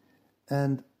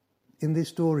 And in this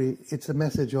story, it's a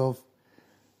message of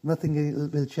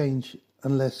nothing will change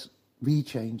unless we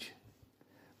change.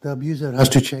 The abuser has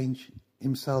to change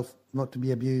himself not to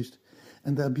be abused.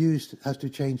 And the abused has to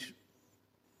change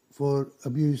for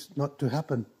abuse not to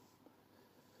happen.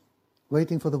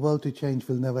 Waiting for the world to change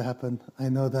will never happen. I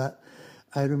know that.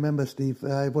 I remember, Steve,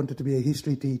 I wanted to be a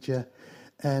history teacher,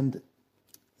 and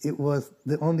it was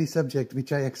the only subject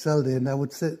which I excelled in. I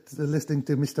would sit listening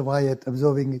to Mr. Wyatt,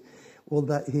 absorbing all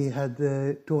that he had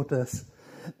taught us.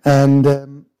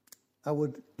 And I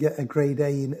would get a grade A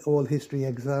in all history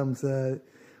exams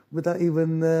without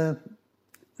even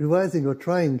revising or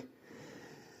trying.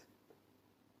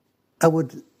 I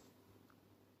would,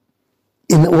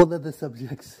 in all other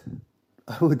subjects,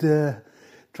 I would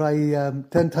try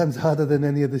 10 times harder than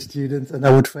any of the students, and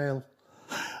I would fail.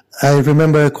 I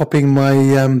remember copying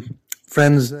my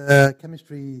friend's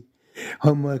chemistry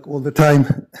homework all the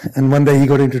time, and one day he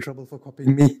got into trouble for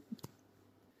copying me.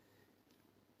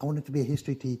 I wanted to be a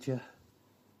history teacher,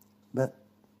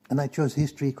 And I chose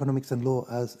history, economics and law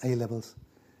as A-levels.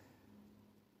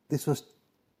 This was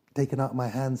taken out of my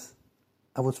hands.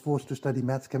 I was forced to study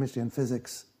maths, chemistry and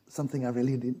physics, something I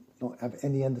really did not have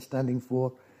any understanding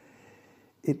for.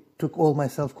 It took all my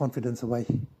self-confidence away.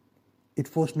 It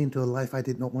forced me into a life I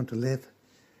did not want to live.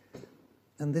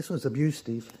 And this was abuse,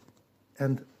 Steve.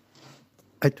 And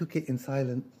I took it in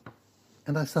silence,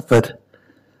 and I suffered.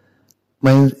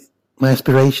 My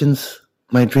aspirations,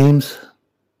 my dreams,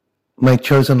 my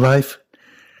chosen life,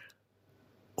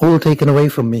 all taken away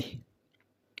from me.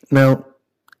 Now,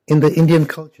 in the Indian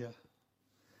culture,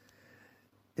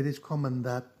 it is common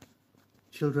that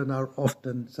children are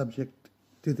often subject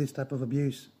to this type of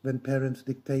abuse when parents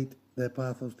dictate their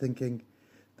path of thinking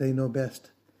they know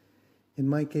best. In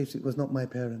my case, it was not my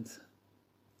parents.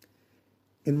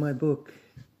 In my book,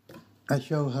 I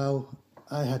show how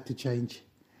I had to change.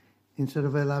 Instead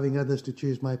of allowing others to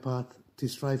choose my path, to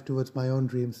strive towards my own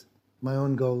dreams, my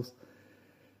own goals.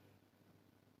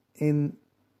 In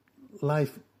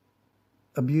life,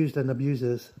 abused and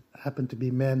abusers happen to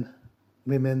be men,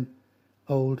 women,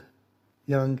 old,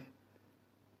 young,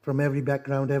 from every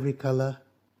background, every color.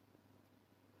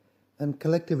 And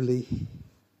collectively,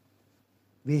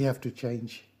 we have to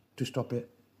change to stop it.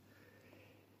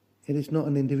 It is not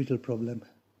an individual problem,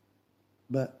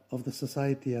 but of the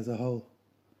society as a whole.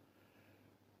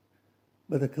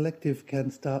 But the collective can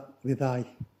start with I.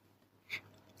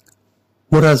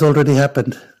 What has already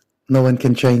happened, no one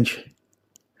can change.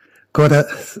 God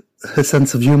has a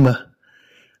sense of humor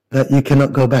that you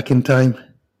cannot go back in time.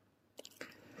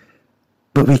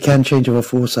 But we can change our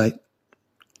foresight.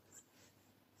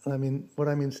 What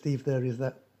I mean, Steve, there is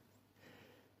that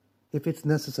if it's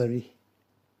necessary,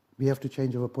 we have to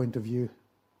change our point of view.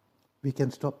 We can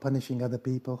stop punishing other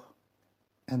people.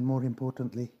 And more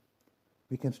importantly,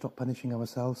 we can stop punishing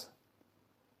ourselves.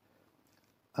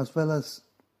 As well as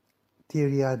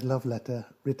teary-eyed love letter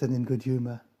written in good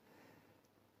humor,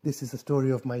 this is a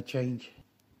story of my change.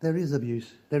 There is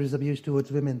abuse. There is abuse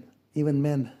towards women. Even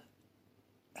men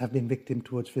have been victim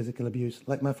towards physical abuse,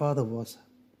 like my father was.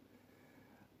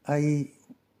 I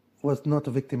was not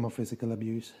a victim of physical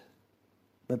abuse,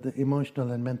 but the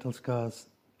emotional and mental scars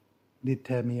did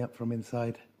tear me up from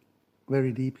inside,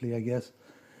 very deeply, I guess.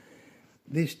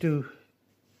 This too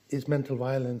is mental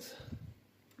violence.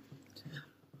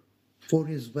 For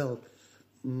his wealth,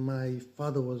 my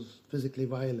father was physically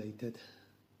violated,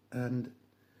 and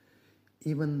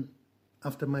even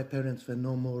after my parents were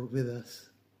no more with us,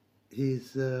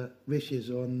 his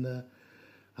wishes on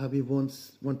how he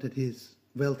once wanted his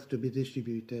wealth to be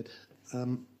distributed,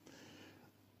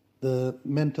 the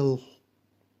mental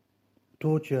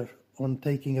torture on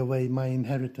taking away my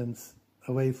inheritance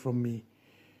away from me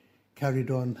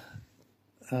carried on.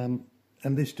 And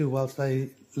this too whilst I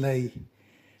lay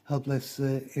helpless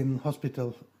in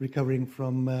hospital, recovering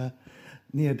from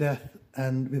near death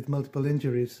and with multiple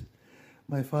injuries.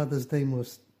 My father's name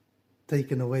was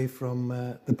taken away from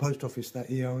the post office that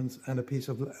he owns and a piece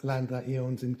of land that he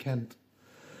owns in Kent.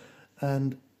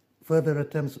 And further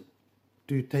attempts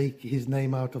to take his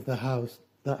name out of the house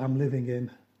that I'm living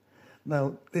in.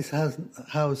 Now, this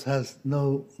house has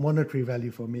no monetary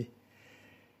value for me.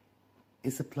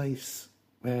 It's a place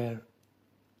where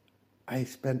I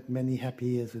spent many happy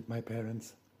years with my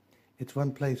parents. It's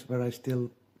one place where I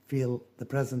still feel the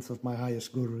presence of my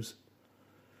highest gurus.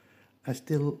 I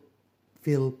still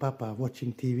feel Papa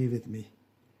watching TV with me.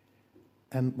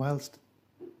 And whilst,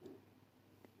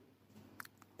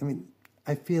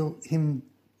 I feel him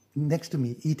next to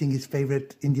me eating his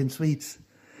favorite Indian sweets,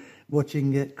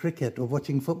 watching cricket or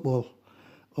watching football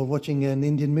or watching an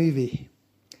Indian movie.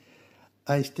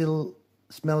 I still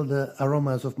smell the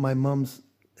aromas of my mum's,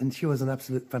 and she was an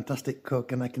absolute fantastic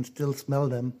cook, and I can still smell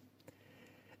them.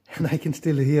 And I can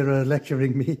still hear her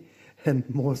lecturing me, and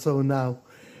more so now,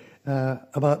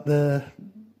 about the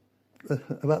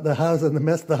house and the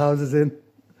mess the house is in.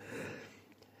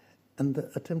 And the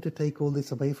attempt to take all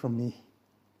this away from me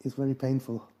is very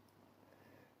painful.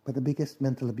 But the biggest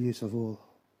mental abuse of all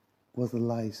was the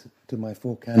lies to my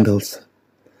 4 candles.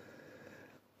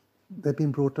 They've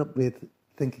been brought up with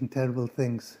thinking terrible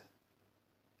things.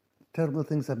 Terrible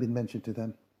things have been mentioned to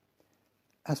them.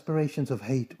 Aspirations of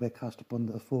hate were cast upon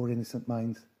the 4 innocent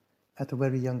minds at a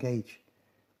very young age,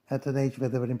 at an age where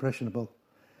they were impressionable.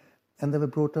 And they were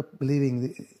brought up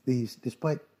believing these,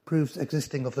 despite proofs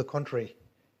existing of the contrary.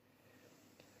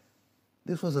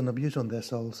 This was an abuse on their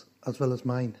souls, as well as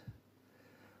mine.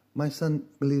 My son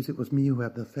believes it was me who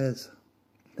had the affairs.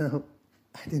 No,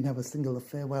 I didn't have a single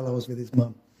affair while I was with his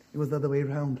mum. It was the other way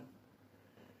around.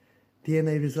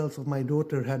 DNA results of my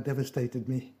daughter had devastated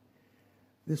me.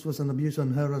 This was an abuse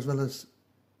on her as well as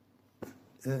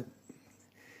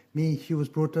me. She was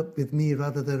brought up with me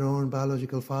rather than her own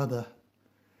biological father.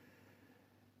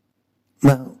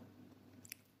 Now,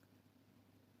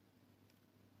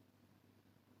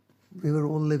 we were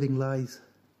all living lies,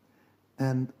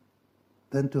 and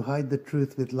then to hide the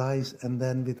truth with lies, and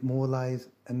then with more lies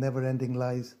and never-ending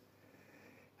lies,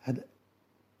 had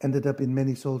ended up in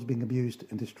many souls being abused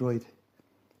and destroyed.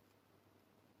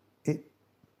 It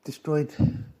destroyed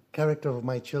character of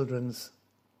my children's,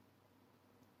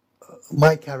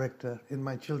 my character in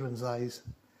my children's eyes,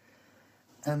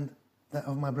 and that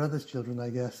of my brother's children,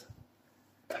 I guess.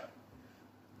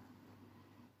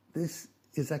 This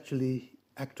is actually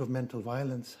act of mental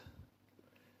violence.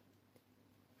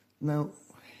 Now,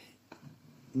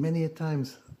 many a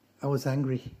times I was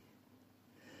angry.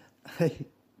 I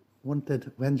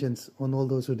wanted vengeance on all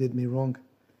those who did me wrong.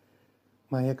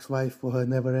 My ex-wife for her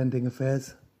never-ending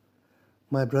affairs,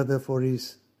 my brother for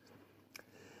his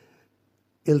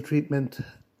ill treatment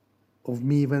of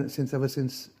me ever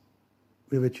since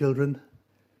we were children,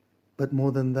 but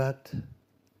more than that,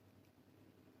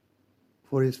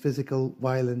 for his physical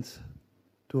violence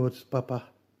towards Papa.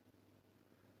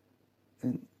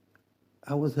 And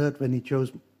I was hurt when he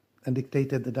chose and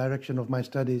dictated the direction of my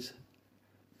studies,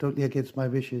 totally against my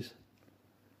wishes.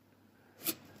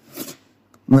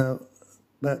 Now,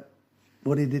 but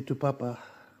what he did to Papa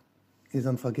is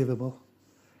unforgivable.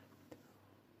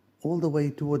 All the way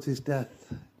towards his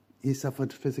death, he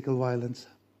suffered physical violence.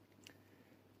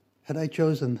 Had I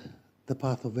chosen the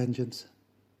path of vengeance,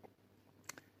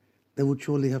 they would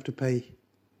surely have to pay a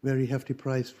very hefty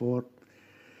price for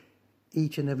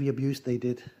each and every abuse they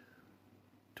did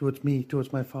towards me,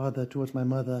 towards my father, towards my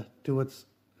mother, towards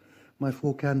my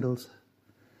 4 candles.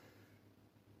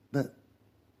 But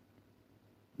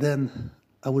then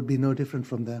I would be no different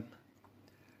from them.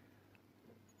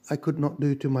 I could not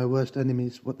do to my worst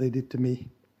enemies what they did to me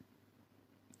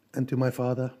and to my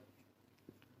father.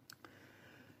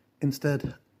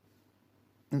 Instead,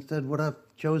 what I've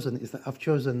chosen is that I've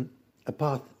chosen a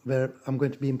path where I'm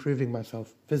going to be improving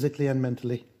myself physically and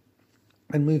mentally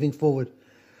and moving forward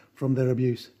from their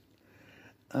abuse.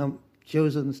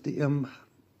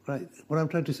 Right. What I'm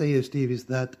trying to say here, Steve, is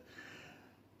that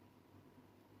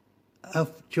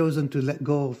I've chosen to let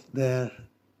go of their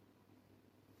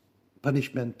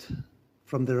punishment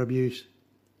from their abuse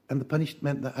and the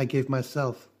punishment that I gave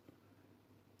myself,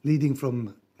 leading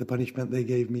from the punishment they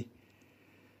gave me.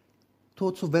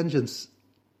 Thoughts of vengeance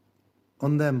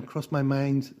on them crossed my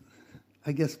mind,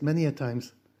 I guess, many a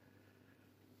times.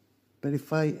 But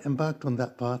if I embarked on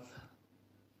that path,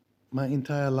 my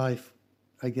entire life,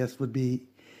 I guess, would be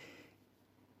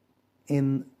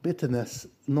in bitterness,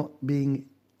 not being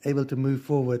able to move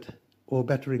forward or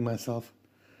bettering myself.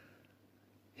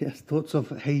 Yes, thoughts of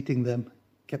hating them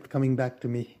kept coming back to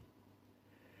me.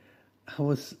 I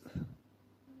was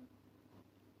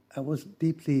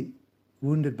deeply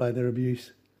wounded by their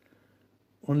abuse,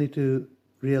 only to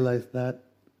realize that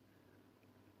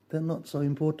they're not so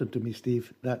important to me,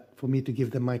 Steve, that for me to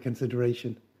give them my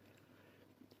consideration.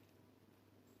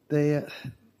 They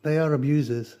are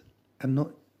abusers and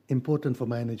not important for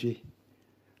my energy.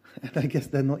 And I guess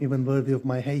they're not even worthy of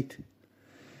my hate.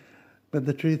 But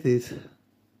the truth is,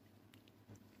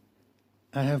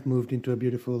 I have moved into a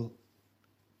beautiful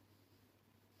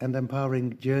and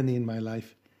empowering journey in my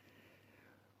life.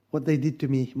 What they did to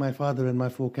me, my father and my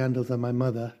 4 candles and my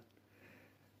mother,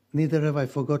 neither have I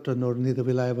forgotten nor neither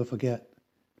will I ever forget.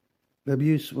 The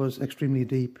abuse was extremely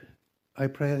deep. I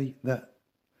pray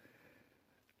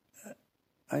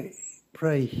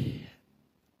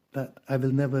that I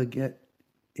will never get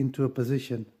into a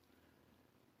position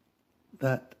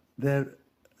that their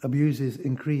abuses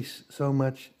increase so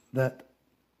much that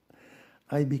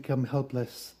I become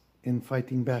helpless in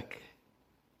fighting back,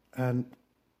 and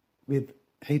with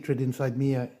hatred inside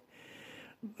me,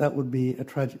 that would be a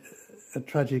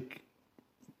tragic.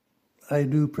 I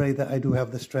do pray that I do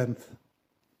have the strength,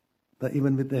 that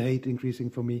even with the hate increasing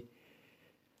for me,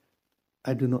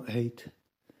 I do not hate.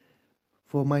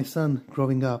 For my son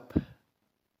growing up,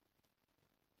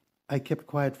 I kept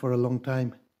quiet for a long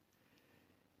time,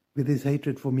 with his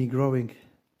hatred for me growing.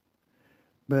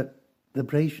 But the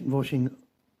brainwashing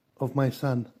of my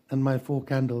son and my 4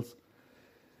 candles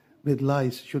with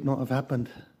lies should not have happened.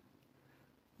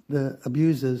 The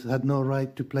abusers had no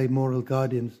right to play moral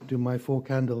guardians to my 4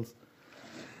 candles,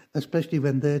 especially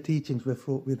when their teachings were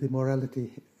fraught with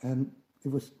immorality, and it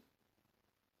was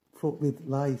fraught with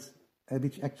lies,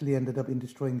 which actually ended up in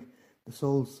destroying the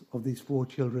souls of these 4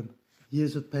 children.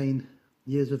 Years of pain,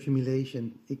 years of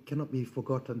humiliation, it cannot be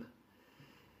forgotten.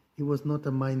 It was not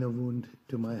a minor wound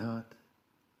to my heart.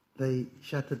 They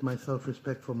shattered my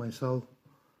self-respect for my soul.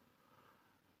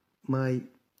 My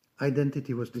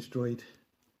identity was destroyed.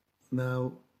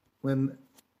 Now, when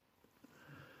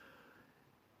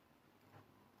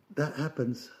that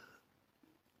happens,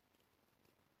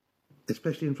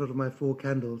 especially in front of my 4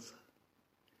 candles,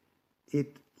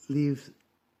 it leaves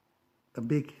a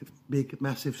big,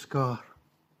 massive scar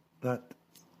that...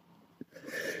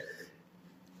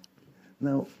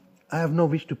 Now, I have no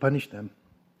wish to punish them.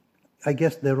 I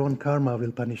guess their own karma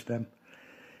will punish them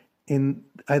in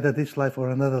either this life or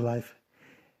another life.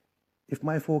 If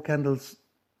my 4 candles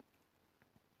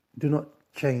do not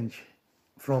change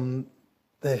from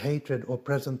their hatred or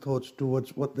present thoughts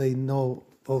towards what they know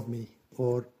of me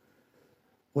or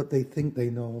what they think they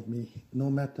know of me, no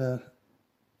matter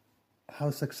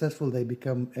how successful they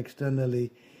become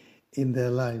externally in their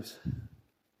lives,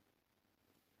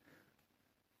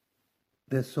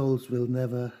 their souls will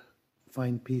never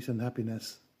find peace and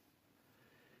happiness.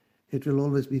 It will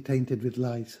always be tainted with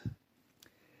lies.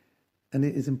 And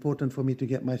it is important for me to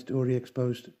get my story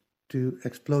exposed, to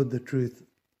explode the truth,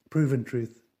 proven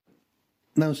truth.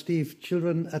 Now, Steve,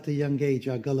 children at a young age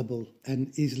are gullible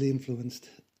and easily influenced.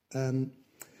 And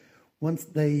once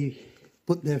they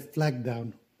put their flag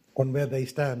down on where they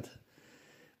stand,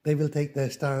 they will take their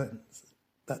stance,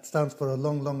 that stance for a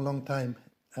long, long, long time.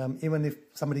 Even if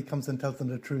somebody comes and tells them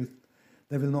the truth,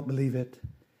 they will not believe it.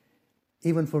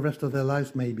 Even for the rest of their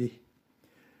lives, maybe.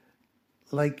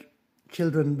 Like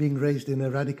children being raised in a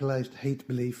radicalized hate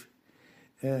belief,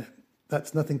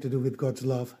 that's nothing to do with God's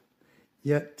love.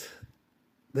 Yet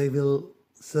they will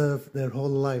serve their whole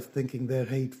life thinking their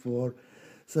hate for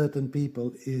certain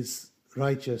people is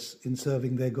righteous in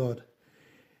serving their God.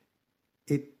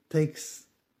 It takes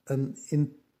an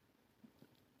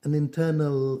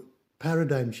internal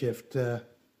paradigm shift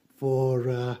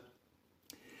for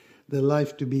the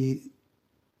life to be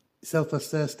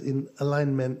self-assessed in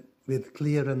alignment with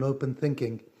clear and open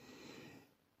thinking.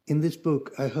 In this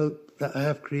book, I hope that I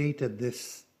have created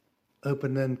this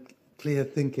open and clear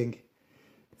thinking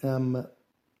for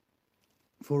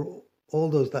all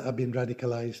those that have been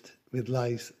radicalized with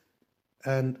lies,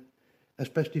 and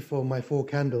especially for my 4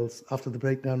 candles after the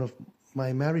breakdown of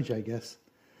my marriage, I guess.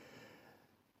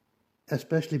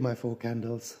 Especially my 4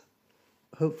 candles.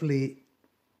 Hopefully,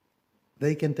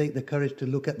 they can take the courage to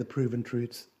look at the proven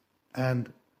truths,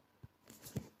 and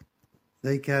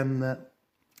they can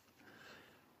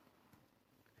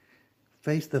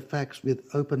face the facts with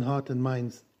open heart and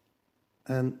minds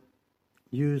and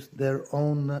use their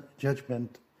own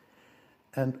judgment.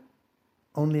 And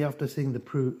only after seeing the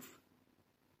proof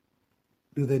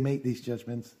do they make these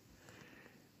judgments.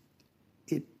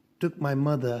 It took my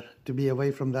mother to be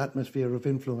away from the atmosphere of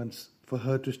influence for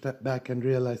her to step back and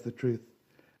realize the truth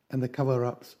and the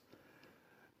cover-ups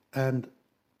and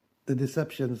the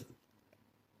deceptions.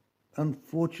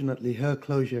 Unfortunately, her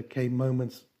closure came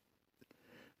moments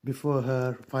before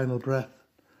her final breath.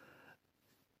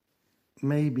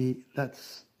 Maybe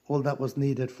that's all that was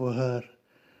needed for her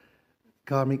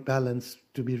karmic balance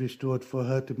to be restored, for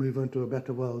her to move on to a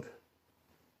better world.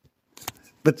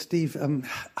 But Steve,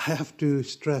 I have to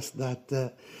stress that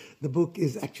the book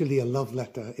is actually a love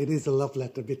letter. It is a love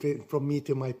letter from me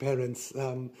to my parents.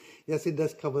 Yes, it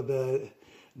does cover the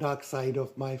dark side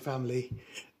of my family,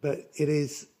 but it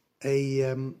is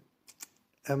a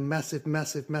massive,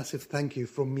 massive, massive thank you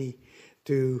from me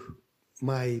to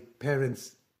my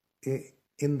parents,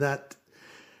 in that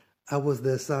I was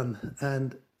their son.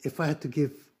 And if I had to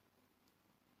give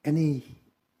any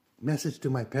message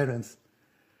to my parents,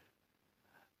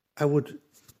 I would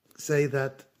say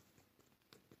that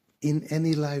in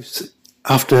any lives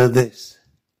after this,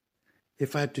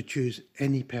 if I had to choose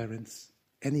any parents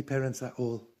at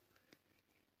all,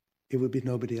 it would be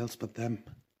nobody else but them.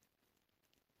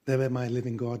 They were my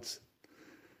living gods.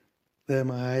 They're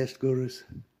my highest gurus.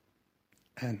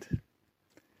 And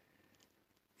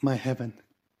my heaven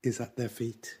is at their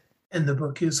feet. And the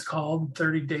book is called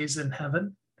 30 Days in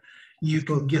Heaven. You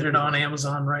can get it on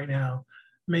Amazon right now.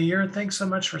 Mayur, thanks so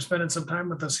much for spending some time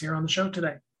with us here on the show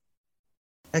today.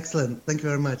 Excellent. Thank you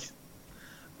very much.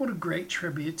 What a great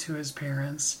tribute to his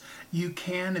parents. You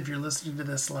can, if you're listening to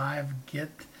this live, get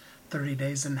 30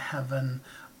 Days in Heaven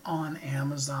on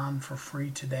Amazon for free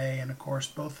today. And of course,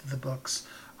 both of the books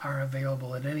are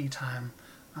available at any time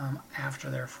after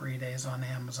their free days on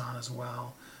Amazon as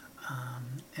well.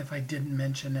 If I didn't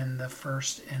mention in the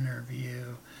first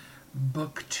interview,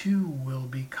 book 2 will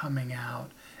be coming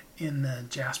out in the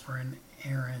Jasper and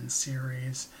Aaron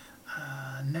series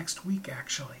next week,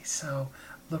 actually. So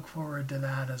look forward to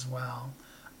that as well.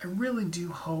 I really do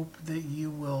hope that you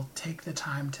will take the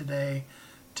time today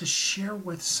to share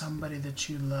with somebody that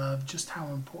you love just how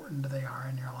important they are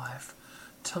in your life,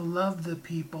 to love the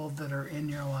people that are in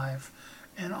your life,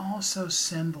 and also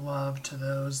send love to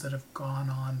those that have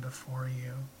gone on before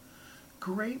you.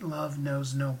 Great love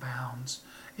knows no bounds.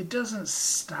 It doesn't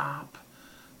stop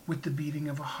with the beating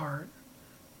of a heart.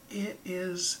 It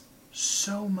is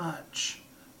so much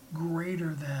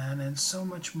greater than and so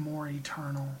much more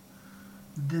eternal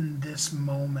than this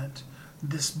moment,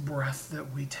 this breath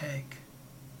that we take.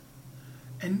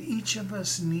 And each of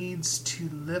us needs to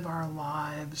live our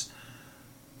lives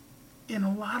in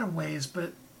a lot of ways,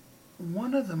 but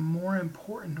one of the more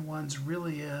important ones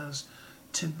really is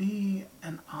to be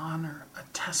an honor, a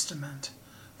testament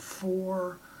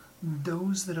for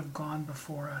those that have gone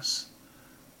before us,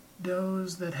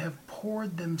 those that have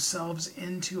poured themselves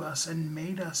into us and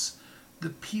made us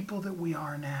the people that we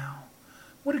are now.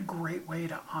 What a great way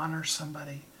to honor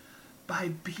somebody, by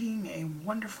being a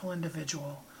wonderful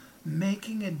individual,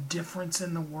 making a difference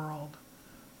in the world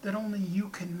that only you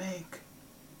can make.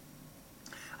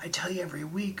 I tell you every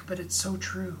week, but it's so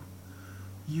true.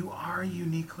 You are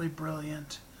uniquely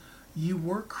brilliant. You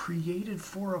were created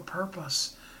for a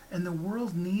purpose, and the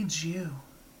world needs you.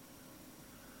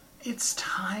 It's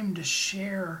time to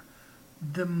share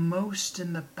the most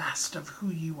and the best of who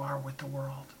you are with the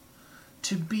world.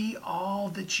 To be all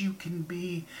that you can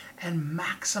be and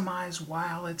maximize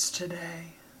while it's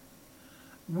today.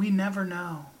 We never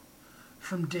know,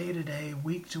 from day to day,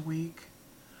 week to week,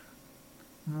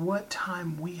 what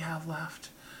time we have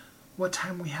left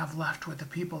with the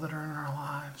people that are in our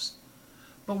lives.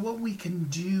 But what we can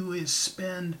do is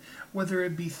spend, whether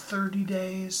it be 30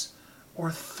 days or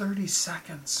 30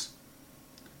 seconds,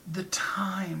 the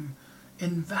time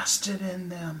invested in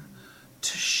them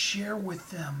to share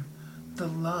with them the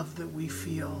love that we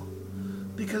feel.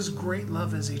 Because great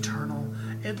love is eternal.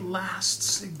 It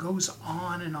lasts, it goes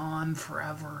on and on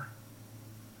forever.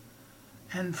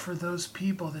 And for those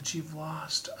people that you've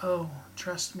lost, oh,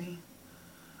 trust me,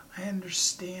 I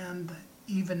understand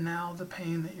even now the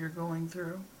pain that you're going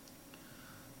through.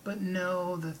 But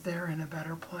know that they're in a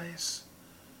better place.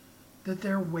 That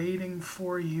they're waiting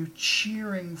for you,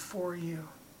 cheering for you.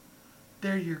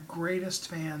 They're your greatest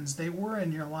fans. They were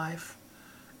in your life,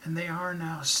 and they are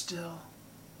now still.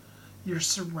 You're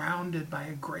surrounded by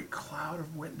a great cloud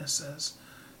of witnesses,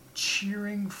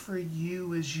 cheering for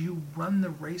you as you run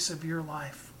the race of your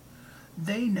life.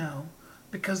 They know,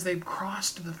 because they've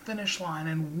crossed the finish line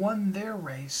and won their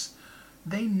race,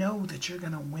 they know that you're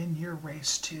going to win your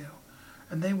race too.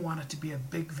 And they want it to be a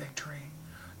big victory.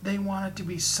 They want it to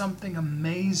be something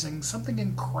amazing, something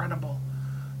incredible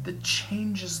that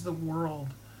changes the world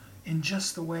in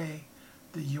just the way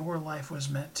that your life was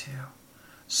meant to.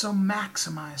 So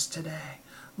maximize today.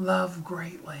 Love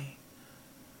greatly.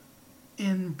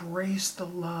 Embrace the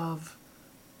love,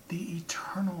 the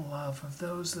eternal love of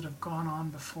those that have gone on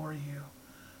before you,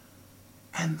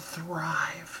 and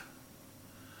thrive.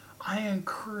 I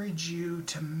encourage you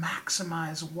to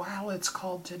maximize while it's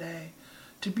called today,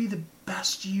 to be the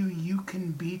best you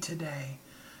can be today,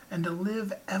 and to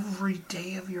live every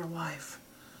day of your life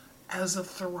as a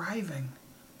thriving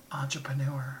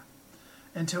entrepreneur.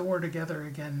 Until we're together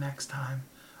again next time,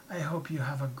 I hope you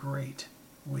have a great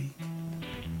week.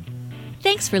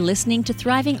 Thanks for listening to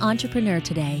Thriving Entrepreneur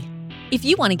today. If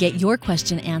you want to get your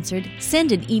question answered,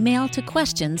 send an email to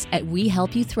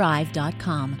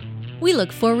questions@wehelpyouthrive.com. We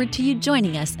look forward to you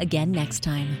joining us again next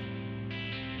time.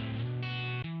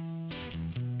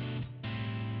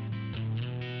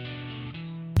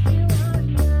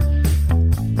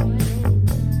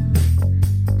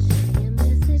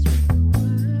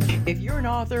 If you're an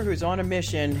author who's on a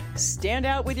mission, stand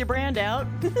out with your brand out.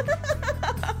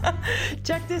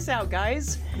 Check this out,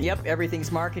 guys. Yep,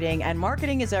 everything's marketing, and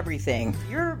marketing is everything.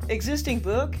 Your existing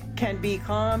book can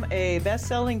become a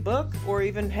best-selling book, or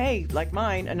even, hey, like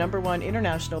mine, a #1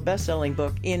 international best-selling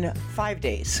book in 5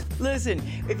 days. Listen,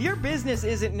 if your business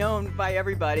isn't known by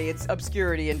everybody, it's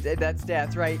obscurity, and that's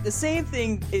death, right? The same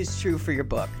thing is true for your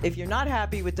book. If you're not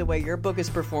happy with the way your book is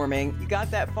performing, you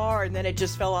got that far and then it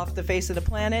just fell off the face of the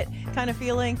planet kind of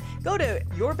feeling, go to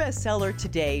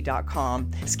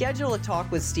yourbestsellertoday.com, schedule a talk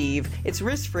with Steve, Steve. It's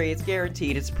risk-free, it's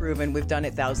guaranteed, it's proven. We've done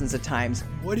it thousands of times.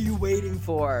 What are you waiting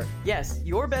for? Yes,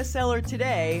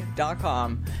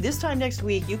 yourbestsellertoday.com. This time next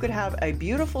week, you could have a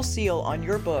beautiful seal on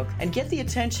your book and get the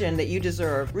attention that you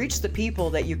deserve. Reach the people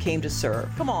that you came to serve.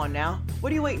 Come on now.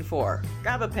 What are you waiting for?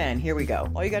 Grab a pen. Here we go.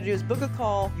 All you got to do is book a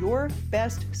call.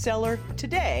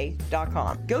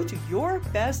 yourbestsellertoday.com. Go to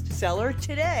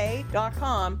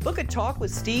yourbestsellertoday.com. Book a talk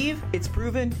with Steve. It's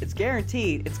proven. It's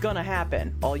guaranteed. It's going to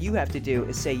happen. All you have to do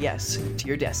is say yes to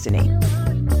your destiny.